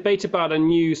debate about a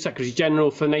new Secretary General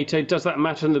for NATO. Does that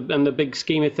matter in the big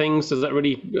scheme of things? Does that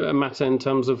really matter in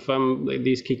terms of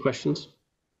these key questions?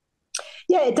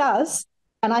 Yeah, it does.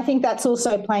 And I think that's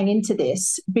also playing into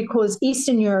this because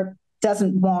Eastern Europe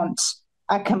doesn't want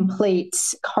a complete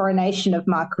coronation of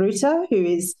Mark Rutte, who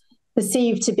is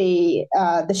perceived to be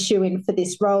the shoo-in for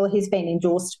this role. He's been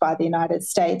endorsed by the United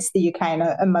States, the UK,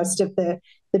 and most of the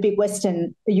big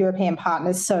Western European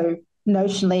partners. So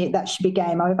notionally, that should be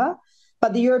game over.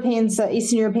 But the Europeans,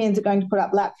 Eastern Europeans, are going to put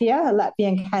up Latvia, a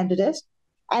Latvian candidate.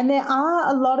 And there are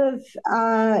a lot of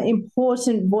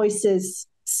important voices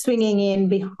swinging in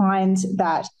behind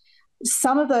that.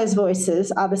 Some of those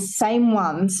voices are the same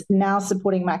ones now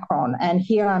supporting Macron. And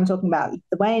here I'm talking about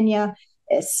Lithuania,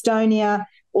 Estonia.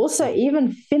 Also,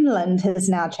 even Finland has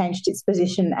now changed its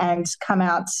position and come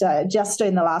out just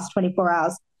in the last 24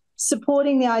 hours,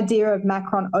 supporting the idea of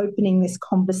Macron opening this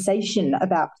conversation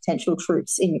about potential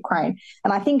troops in Ukraine.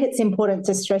 And I think it's important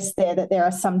to stress there that there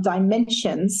are some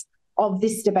dimensions of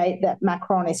this debate that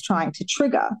Macron is trying to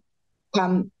trigger.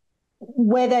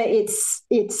 Whether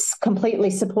it's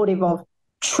completely supportive of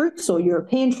troops or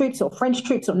European troops or French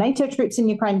troops or NATO troops in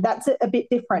Ukraine, that's a bit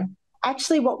different.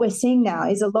 Actually, what we're seeing now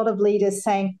is a lot of leaders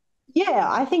saying, yeah,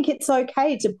 I think it's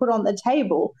okay to put on the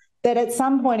table that at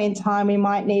some point in time we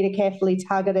might need a carefully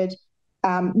targeted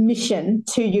mission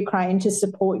to Ukraine to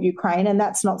support Ukraine, and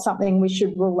that's not something we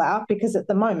should rule out because at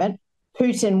the moment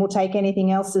Putin will take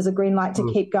anything else as a green light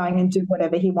to keep going and do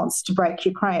whatever he wants to break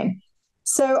Ukraine.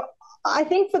 So I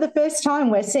think for the first time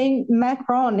we're seeing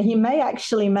Macron, he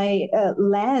may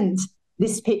land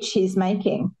this pitch he's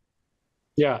making.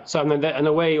 Yeah, so in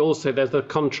a way also there's the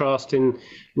contrast in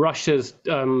Russia's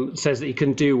says that he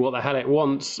can do what the hell it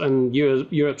wants and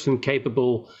Europe's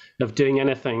incapable of doing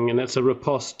anything, and it's a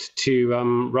riposte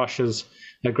to Russia's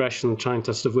aggression, trying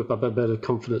to sort of whip up a bit of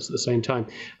confidence at the same time.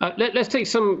 Let's take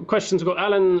some questions. We've got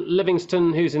Alan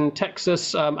Livingston, who's in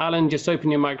Texas. Alan, just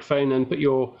open your microphone and put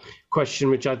your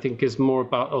question, which I think is more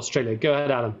about Australia. Go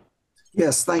ahead, Alan.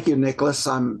 Yes, thank you, Nicholas.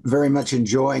 I'm very much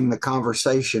enjoying the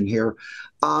conversation here.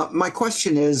 My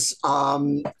question is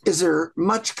there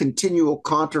much continual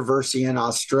controversy in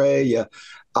Australia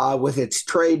with its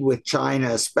trade with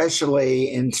China,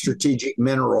 especially in strategic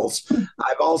minerals?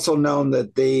 I've also known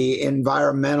that the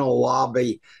environmental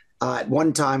lobby at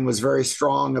one time was very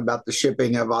strong about the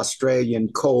shipping of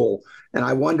Australian coal, and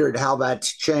I wondered how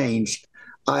that's changed.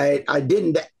 I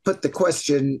didn't put the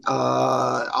question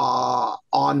on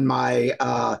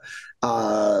my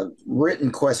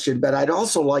written question, but I'd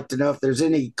also like to know if there's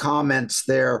any comments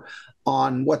there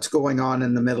on what's going on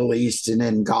in the Middle East and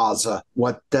in Gaza,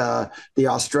 what the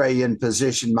Australian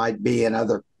position might be in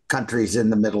other countries in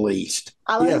the Middle East.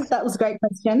 Alan, that was a great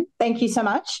question. Thank you so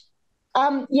much.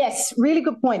 Yes, really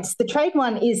good points. The trade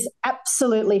one is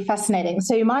absolutely fascinating.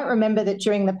 So you might remember that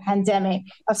during the pandemic,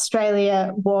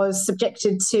 Australia was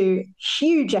subjected to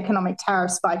huge economic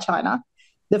tariffs by China.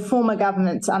 The former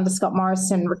government under Scott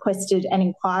Morrison requested an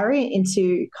inquiry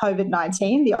into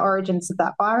COVID-19, the origins of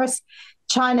that virus.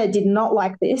 China did not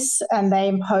like this, and they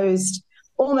imposed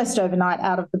almost overnight,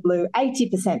 out of the blue,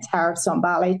 80% tariffs on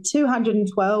barley,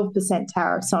 212%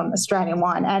 tariffs on Australian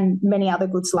wine, and many other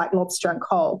goods like lobster and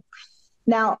coal.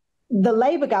 Now, the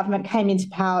Labor government came into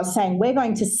power saying we're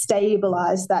going to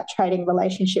stabilise that trading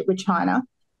relationship with China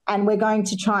and we're going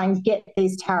to try and get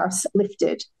these tariffs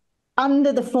lifted.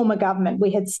 Under the former government,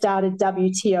 we had started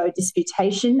WTO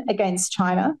disputation against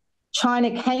China.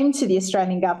 China came to the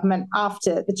Australian government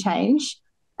after the change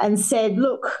and said,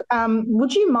 look,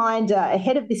 would you mind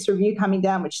ahead of this review coming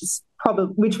down, which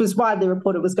was widely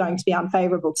reported was going to be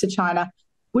unfavourable to China,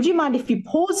 would you mind if you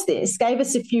pause this, gave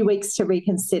us a few weeks to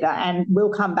reconsider, and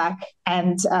we'll come back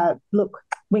and look,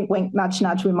 wink, wink, nudge,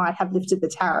 nudge, we might have lifted the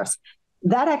tariffs.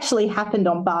 That actually happened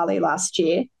on barley last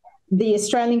year. The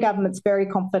Australian government's very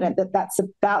confident that that's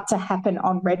about to happen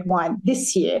on red wine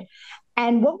this year.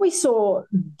 And what we saw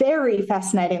very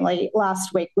fascinatingly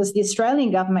last week was the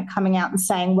Australian government coming out and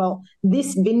saying, well,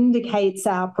 this vindicates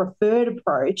our preferred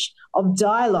approach of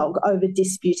dialogue over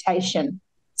disputation.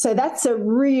 So that's a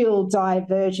real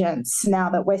divergence now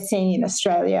that we're seeing in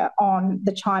Australia on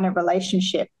the China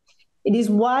relationship. It is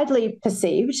widely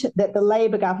perceived that the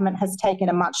Labor government has taken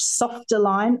a much softer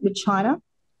line with China.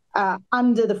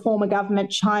 Under the former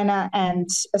government, China and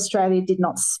Australia did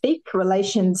not speak.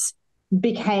 Relations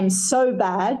became so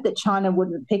bad that China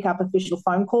wouldn't pick up official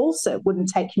phone calls, so it wouldn't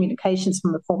take communications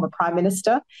from the former Prime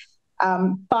Minister.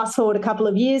 Fast forward a couple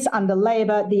of years, under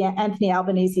Labor, Anthony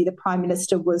Albanese, the Prime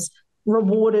Minister, was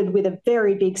rewarded with a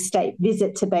very big state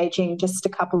visit to Beijing just a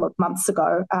couple of months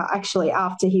ago, actually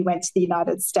after he went to the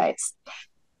United States.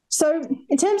 So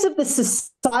in terms of the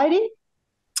society,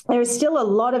 there is still a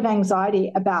lot of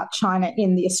anxiety about China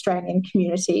in the Australian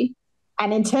community.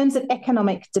 And in terms of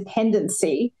economic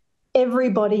dependency,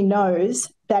 everybody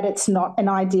knows that it's not an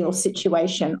ideal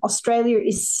situation. Australia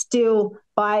is still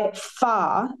by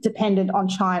far dependent on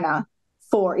China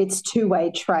for its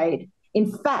two-way trade.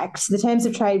 In fact, the terms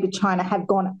of trade with China have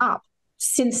gone up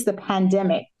since the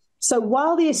pandemic. So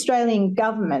while the Australian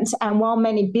government and while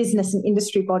many business and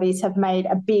industry bodies have made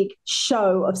a big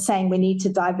show of saying we need to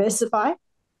diversify,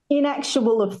 in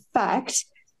actual fact,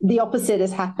 the opposite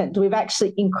has happened. We've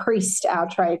actually increased our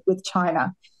trade with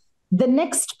China. The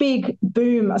next big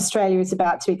boom Australia is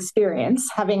about to experience,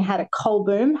 having had a coal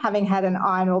boom, having had an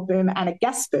iron ore boom and a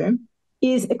gas boom,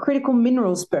 is a critical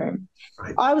minerals boom.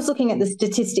 Right. I was looking at the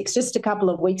statistics just a couple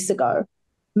of weeks ago.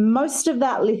 Most of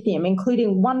that lithium,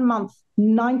 including 1 month,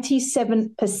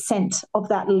 97% of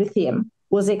that lithium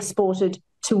was exported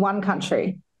to one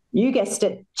country. You guessed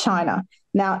it, China.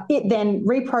 Now, it then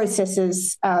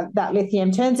reprocesses that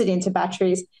lithium, turns it into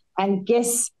batteries, and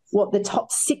guess what the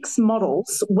top 6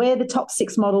 models, where the top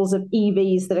 6 models of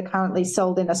EVs that are currently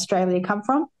sold in Australia come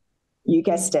from? You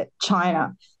guessed it,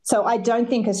 China. So I don't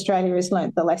think Australia has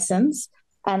learnt the lessons,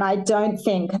 and I don't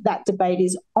think that debate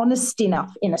is honest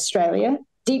enough in Australia.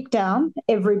 Deep down,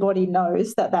 everybody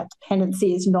knows that that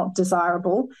dependency is not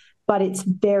desirable, but it's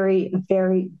very,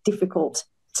 very difficult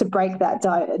to break that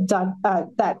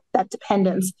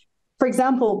dependence. For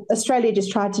example, Australia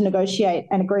just tried to negotiate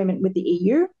an agreement with the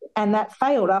EU, and that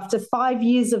failed after 5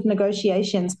 years of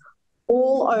negotiations,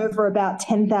 all over about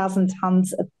 10,000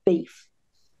 tonnes of beef.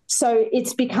 So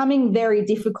it's becoming very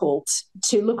difficult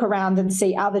to look around and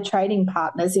see other trading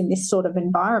partners in this sort of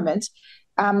environment.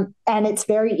 And it's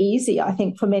very easy, I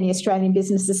think, for many Australian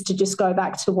businesses to just go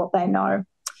back to what they know.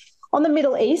 On the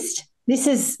Middle East, this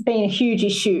has been a huge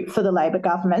issue for the Labor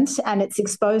government, and it's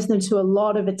exposed them to a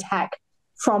lot of attack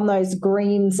from those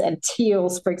Greens and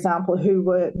Teals, for example, who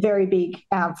were very big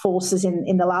forces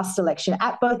in the last election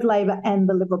at both Labor and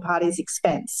the Liberal Party's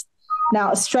expense. Now,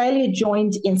 Australia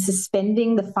joined in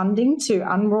suspending the funding to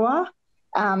UNRWA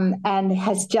and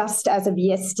has just, as of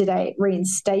yesterday,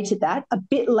 reinstated that, a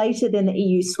bit later than the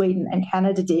EU, Sweden and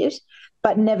Canada did,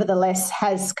 but nevertheless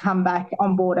has come back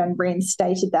on board and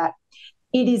reinstated that.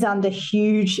 It is under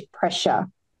huge pressure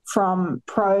from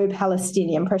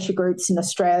pro-Palestinian pressure groups in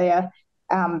Australia.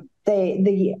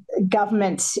 The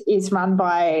government is run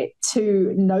by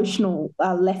 2 notional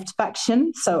left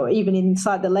factions. So even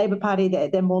inside the Labor Party,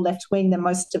 they're more left-wing than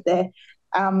most of their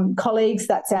colleagues.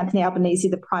 That's Anthony Albanese,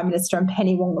 the Prime Minister, and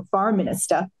Penny Wong, the Foreign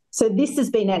Minister. So this has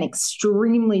been an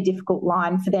extremely difficult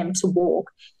line for them to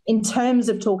walk in terms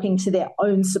of talking to their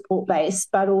own support base,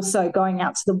 but also going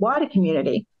out to the wider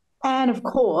community. And, of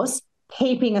course,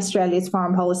 keeping Australia's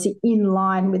foreign policy in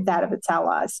line with that of its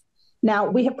allies. Now,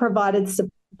 we have provided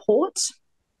support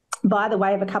by the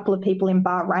way of a couple of people in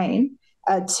Bahrain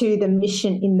to the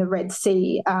mission in the Red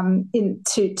Sea, to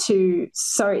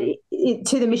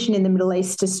the mission in the Middle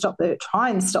East to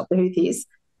try and stop the Houthis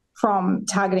from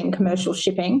targeting commercial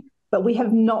shipping. But we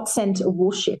have not sent a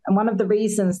warship. And one of the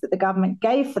reasons that the government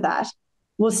gave for that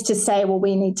was to say, well,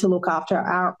 we need to look after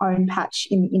our own patch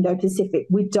in Indo-Pacific.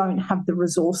 We don't have the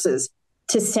resources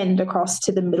to send across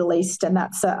to the Middle East, and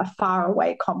that's a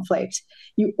faraway conflict.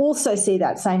 You also see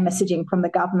that same messaging from the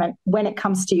government when it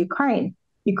comes to Ukraine.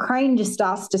 Ukraine just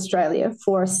asked Australia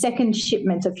for a second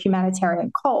shipment of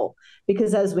humanitarian coal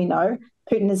because, as we know,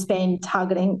 Putin has been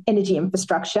targeting energy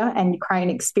infrastructure and Ukraine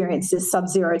experiences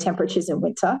sub-zero temperatures in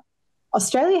winter.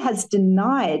 Australia has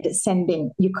denied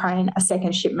sending Ukraine a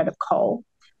second shipment of coal.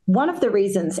 One of the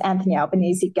reasons Anthony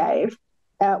Albanese gave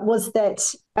was that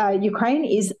Ukraine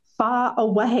is far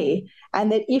away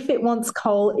and that if it wants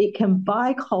coal, it can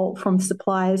buy coal from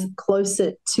suppliers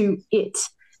closer to it.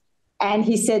 And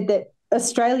he said that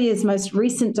Australia's most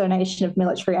recent donation of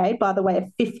military aid, by the way,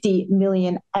 of 50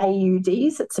 million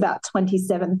AUDs, it's about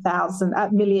 27,000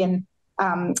 million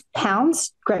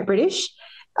pounds, Great British.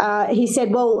 He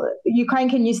said, well, Ukraine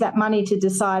can use that money to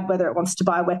decide whether it wants to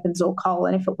buy weapons or coal,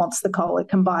 and if it wants the coal, it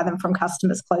can buy them from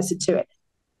customers closer to it.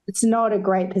 It's not a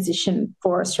great position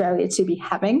for Australia to be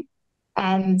having,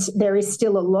 and there is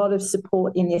still a lot of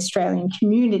support in the Australian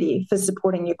community for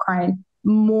supporting Ukraine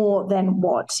more than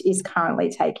what is currently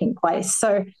taking place.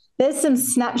 So there's some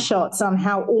snapshots on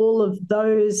how all of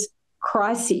those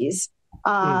crises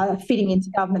are fitting into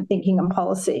government thinking and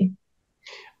policy.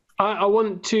 I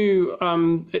want to,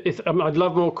 I'd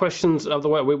love more questions.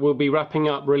 Otherwise, we'll be wrapping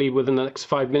up really within the next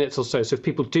 5 minutes or so. So if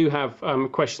people do have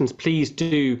questions, please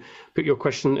do put your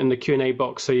question in the Q&A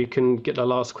box so you can get the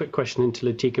last quick question into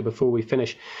Latika before we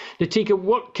finish. Latika,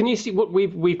 what can you see? What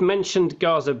we've mentioned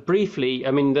Gaza briefly.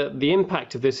 I mean, the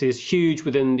impact of this is huge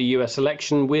within the US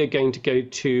election. We're going to go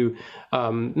to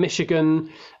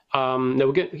Michigan. No,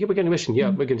 we're going to Michigan. Yeah,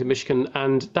 we're going to Michigan,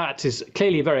 and that is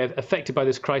clearly very affected by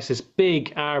this crisis.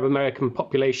 Big Arab American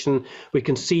population. We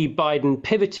can see Biden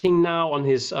pivoting now on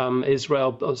his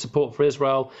Israel support for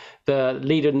Israel. The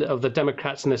leader of the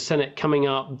Democrats in the Senate coming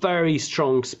out, very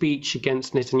strong speech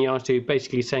against Netanyahu,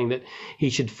 basically saying that he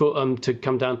should to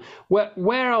come down.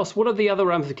 Where else? What are the other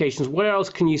ramifications? Where else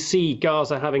can you see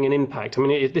Gaza having an impact? I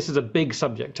mean, this is a big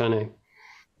subject, I know.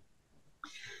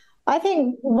 I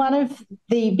think one of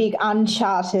the big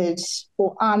uncharted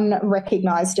or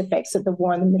unrecognised effects that the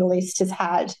war in the Middle East has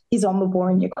had is on the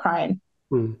war in Ukraine.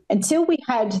 Until we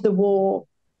had the war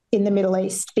in the Middle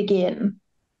East begin,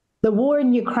 the war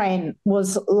in Ukraine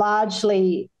was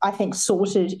largely, I think,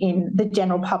 sorted in the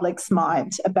general public's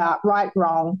mind about right,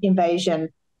 wrong, invasion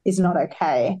is not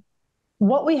okay.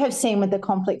 What we have seen with the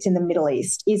conflict in the Middle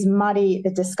East is muddy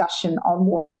the discussion on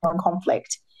war and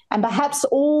conflict. And perhaps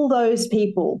all those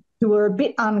people who were a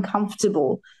bit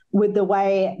uncomfortable with the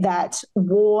way that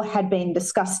war had been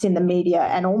discussed in the media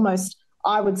and almost,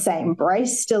 I would say,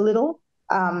 embraced a little,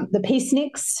 the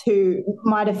peaceniks who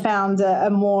might have found a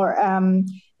more,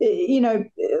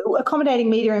 accommodating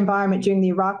media environment during the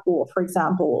Iraq War, for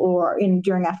example, or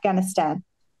during Afghanistan,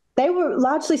 they were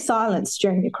largely silenced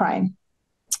during Ukraine.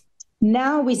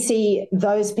 Now we see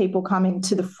those people coming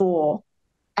to the fore.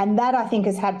 And that, I think,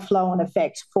 has had flow-on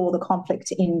effect for the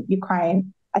conflict in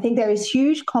Ukraine. I think there is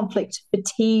huge conflict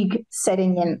fatigue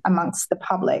setting in amongst the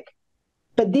public.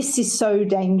 But this is so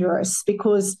dangerous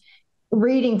because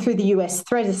reading through the US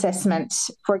threat assessment,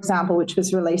 for example, which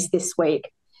was released this week,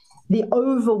 the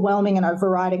overwhelming and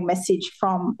overriding message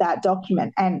from that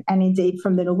document and indeed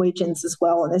from the Norwegians as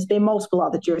well, and there's been multiple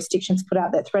other jurisdictions put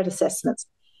out their threat assessments,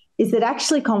 is that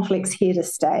actually conflict's here to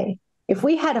stay. If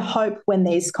we had a hope when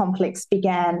these conflicts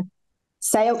began,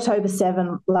 say October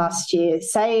 7 last year,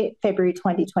 say February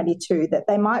 2022, that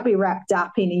they might be wrapped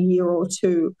up in a year or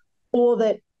two, or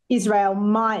that Israel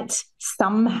might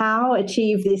somehow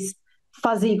achieve this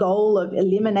fuzzy goal of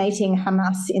eliminating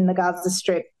Hamas in the Gaza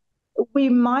Strip, we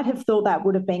might have thought that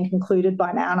would have been concluded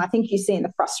by now. And I think you see in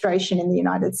the frustration in the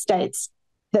United States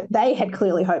that they had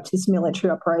clearly hoped this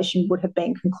military operation would have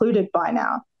been concluded by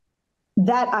now.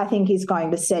 That, I think, is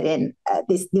going to set in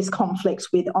this conflict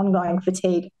with ongoing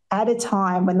fatigue at a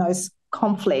time when those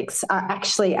conflicts are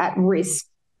actually at risk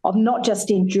of not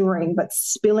just enduring, but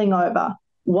spilling over,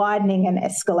 widening and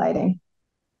escalating.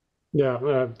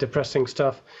 Yeah, depressing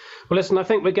stuff. Well, listen, I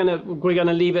think we're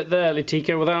gonna leave it there,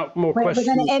 Latika, without more questions.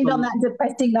 We're going to end on that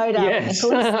depressing note. Yes.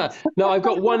 No, I've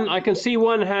got one. I can see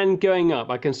one hand going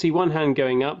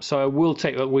up. So I will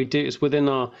take what we do. It's within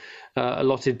our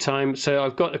allotted time. So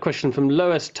I've got a question from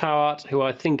Lois Towart, who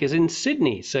I think is in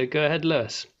Sydney. So go ahead,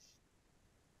 Lois.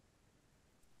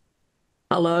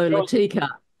 Hello, Latika.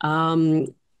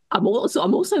 I'm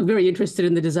also very interested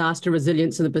in the disaster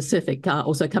resilience in the Pacific,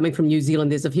 also coming from New Zealand.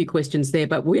 There's a few questions there,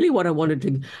 but really what I wanted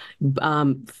to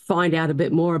find out a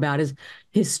bit more about is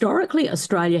historically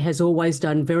Australia has always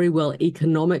done very well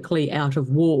economically out of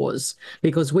wars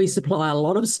because we supply a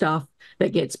lot of stuff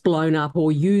that gets blown up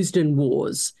or used in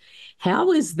wars.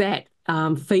 How is that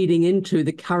feeding into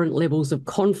the current levels of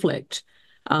conflict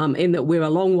in that we're a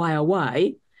long way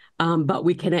away, but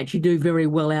we can actually do very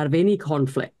well out of any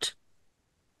conflict?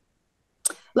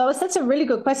 Lois, that's a really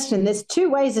good question. There's two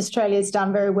ways Australia's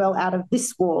done very well out of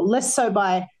this war, less so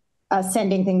by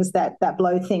sending things that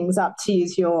blow things up, to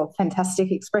use your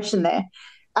fantastic expression there.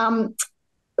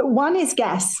 One is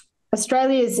gas.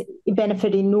 Australia's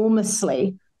benefited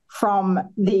enormously from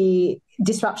the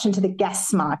disruption to the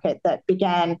gas market that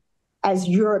began as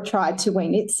Europe tried to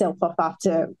wean itself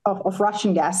off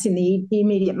Russian gas in the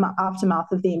immediate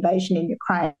aftermath of the invasion in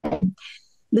Ukraine.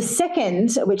 The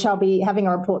second, which I'll be having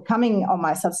a report coming on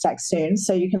my Substack soon,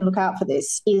 so you can look out for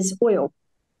this, is oil.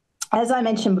 As I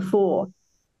mentioned before,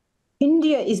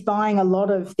 India is buying a lot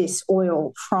of this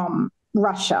oil from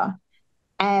Russia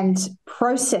and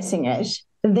processing it,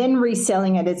 then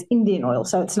reselling it as Indian oil,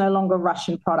 so it's no longer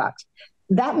Russian product.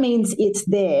 That means it's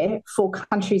there for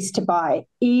countries to buy,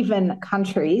 even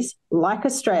countries like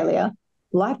Australia,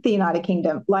 like the United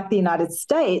Kingdom, like the United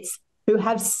States, who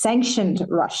have sanctioned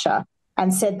Russia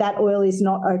and said that oil is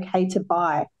not okay to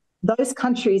buy. Those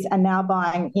countries are now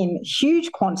buying in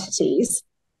huge quantities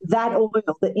that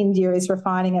oil that India is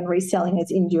refining and reselling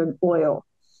as Indian oil.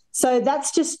 So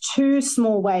that's just two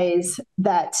small ways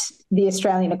that the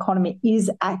Australian economy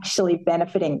is actually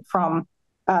benefiting from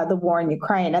the war in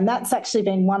Ukraine. And that's actually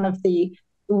been one of the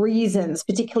reasons,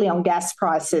 particularly on gas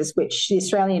prices, which the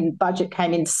Australian budget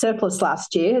came in surplus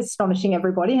last year, astonishing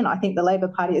everybody, and I think the Labor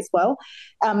Party as well.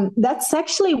 That's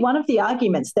actually one of the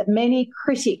arguments that many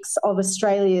critics of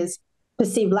Australia's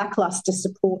perceived lackluster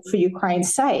support for Ukraine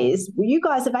say is, well, you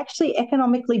guys have actually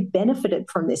economically benefited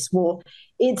from this war.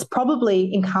 It's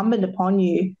probably incumbent upon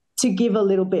you to give a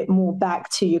little bit more back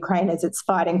to Ukraine as it's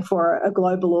fighting for a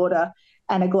global order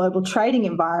and a global trading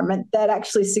environment that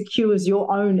actually secures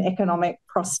your own economic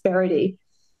prosperity.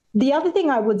 The other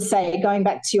thing I would say, going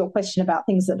back to your question about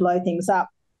things that blow things up,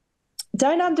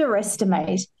 don't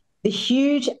underestimate the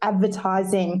huge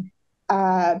advertising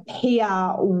PR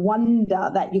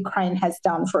wonder that Ukraine has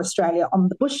done for Australia on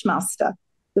the Bushmaster.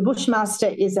 The Bushmaster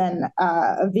is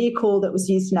a vehicle that was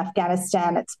used in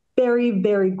Afghanistan. It's very,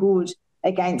 very good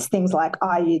against things like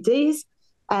IUDs,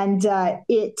 and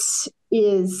it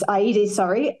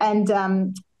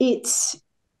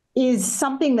is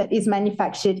something that is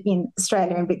manufactured in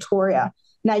Australia and Victoria.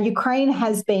 Now, Ukraine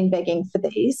has been begging for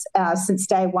these since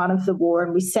day one of the war,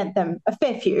 and we sent them a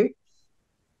fair few.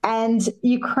 And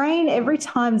Ukraine, every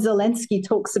time Zelensky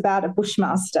talks about a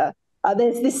Bushmaster,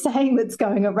 there's this saying that's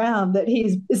going around that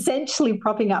he's essentially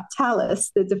propping up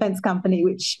Thales, the defence company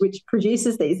which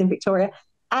produces these in Victoria,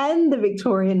 and the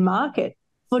Victorian market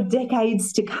for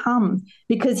decades to come,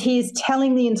 because he's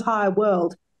telling the entire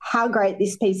world how great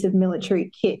this piece of military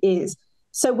kit is.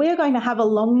 So we're going to have a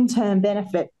long-term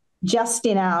benefit just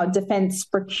in our defence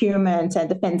procurement and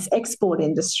defence export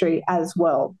industry as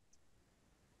well.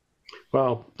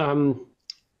 Well,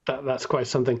 that's quite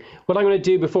something. What I'm going to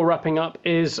do before wrapping up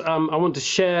is I want to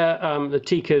share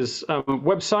Latika's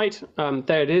website.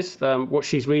 There it is, what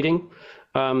she's reading.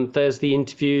 There's the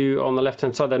interview on the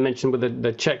left-hand side I mentioned with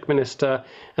the Czech minister.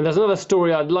 And there's another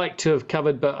story I'd like to have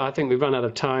covered, but I think we've run out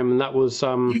of time. And that was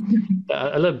a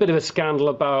little bit of a scandal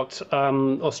about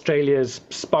Australia's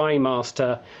spy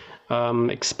master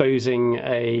exposing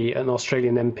an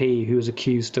Australian MP who was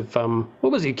accused of,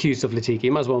 what was he accused of, Latika?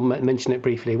 You might as well mention it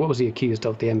briefly. What was he accused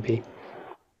of, the MP?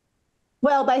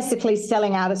 Well, basically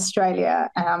selling out Australia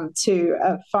to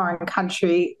a foreign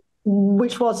country,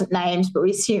 which wasn't named, but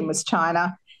we assume was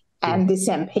China. And this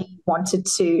MP wanted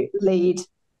to lead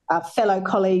fellow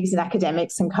colleagues and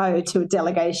academics and co to a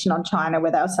delegation on China,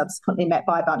 where they were subsequently met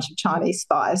by a bunch of Chinese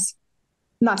spies.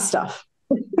 Nice stuff.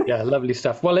 Yeah, lovely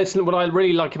stuff. Well, listen, what I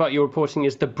really like about your reporting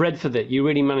is the breadth of it. You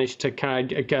really managed to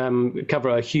cover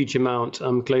a huge amount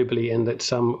globally, and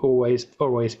it's always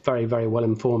very, very well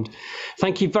informed.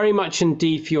 Thank you very much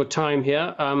indeed for your time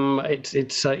here.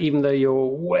 It's even though you're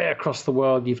way across the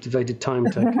world, you've devoted time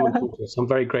to come and talk to us. I'm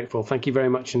very grateful. Thank you very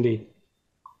much indeed.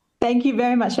 Thank you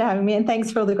very much for having me, and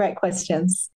thanks for all the great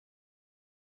questions.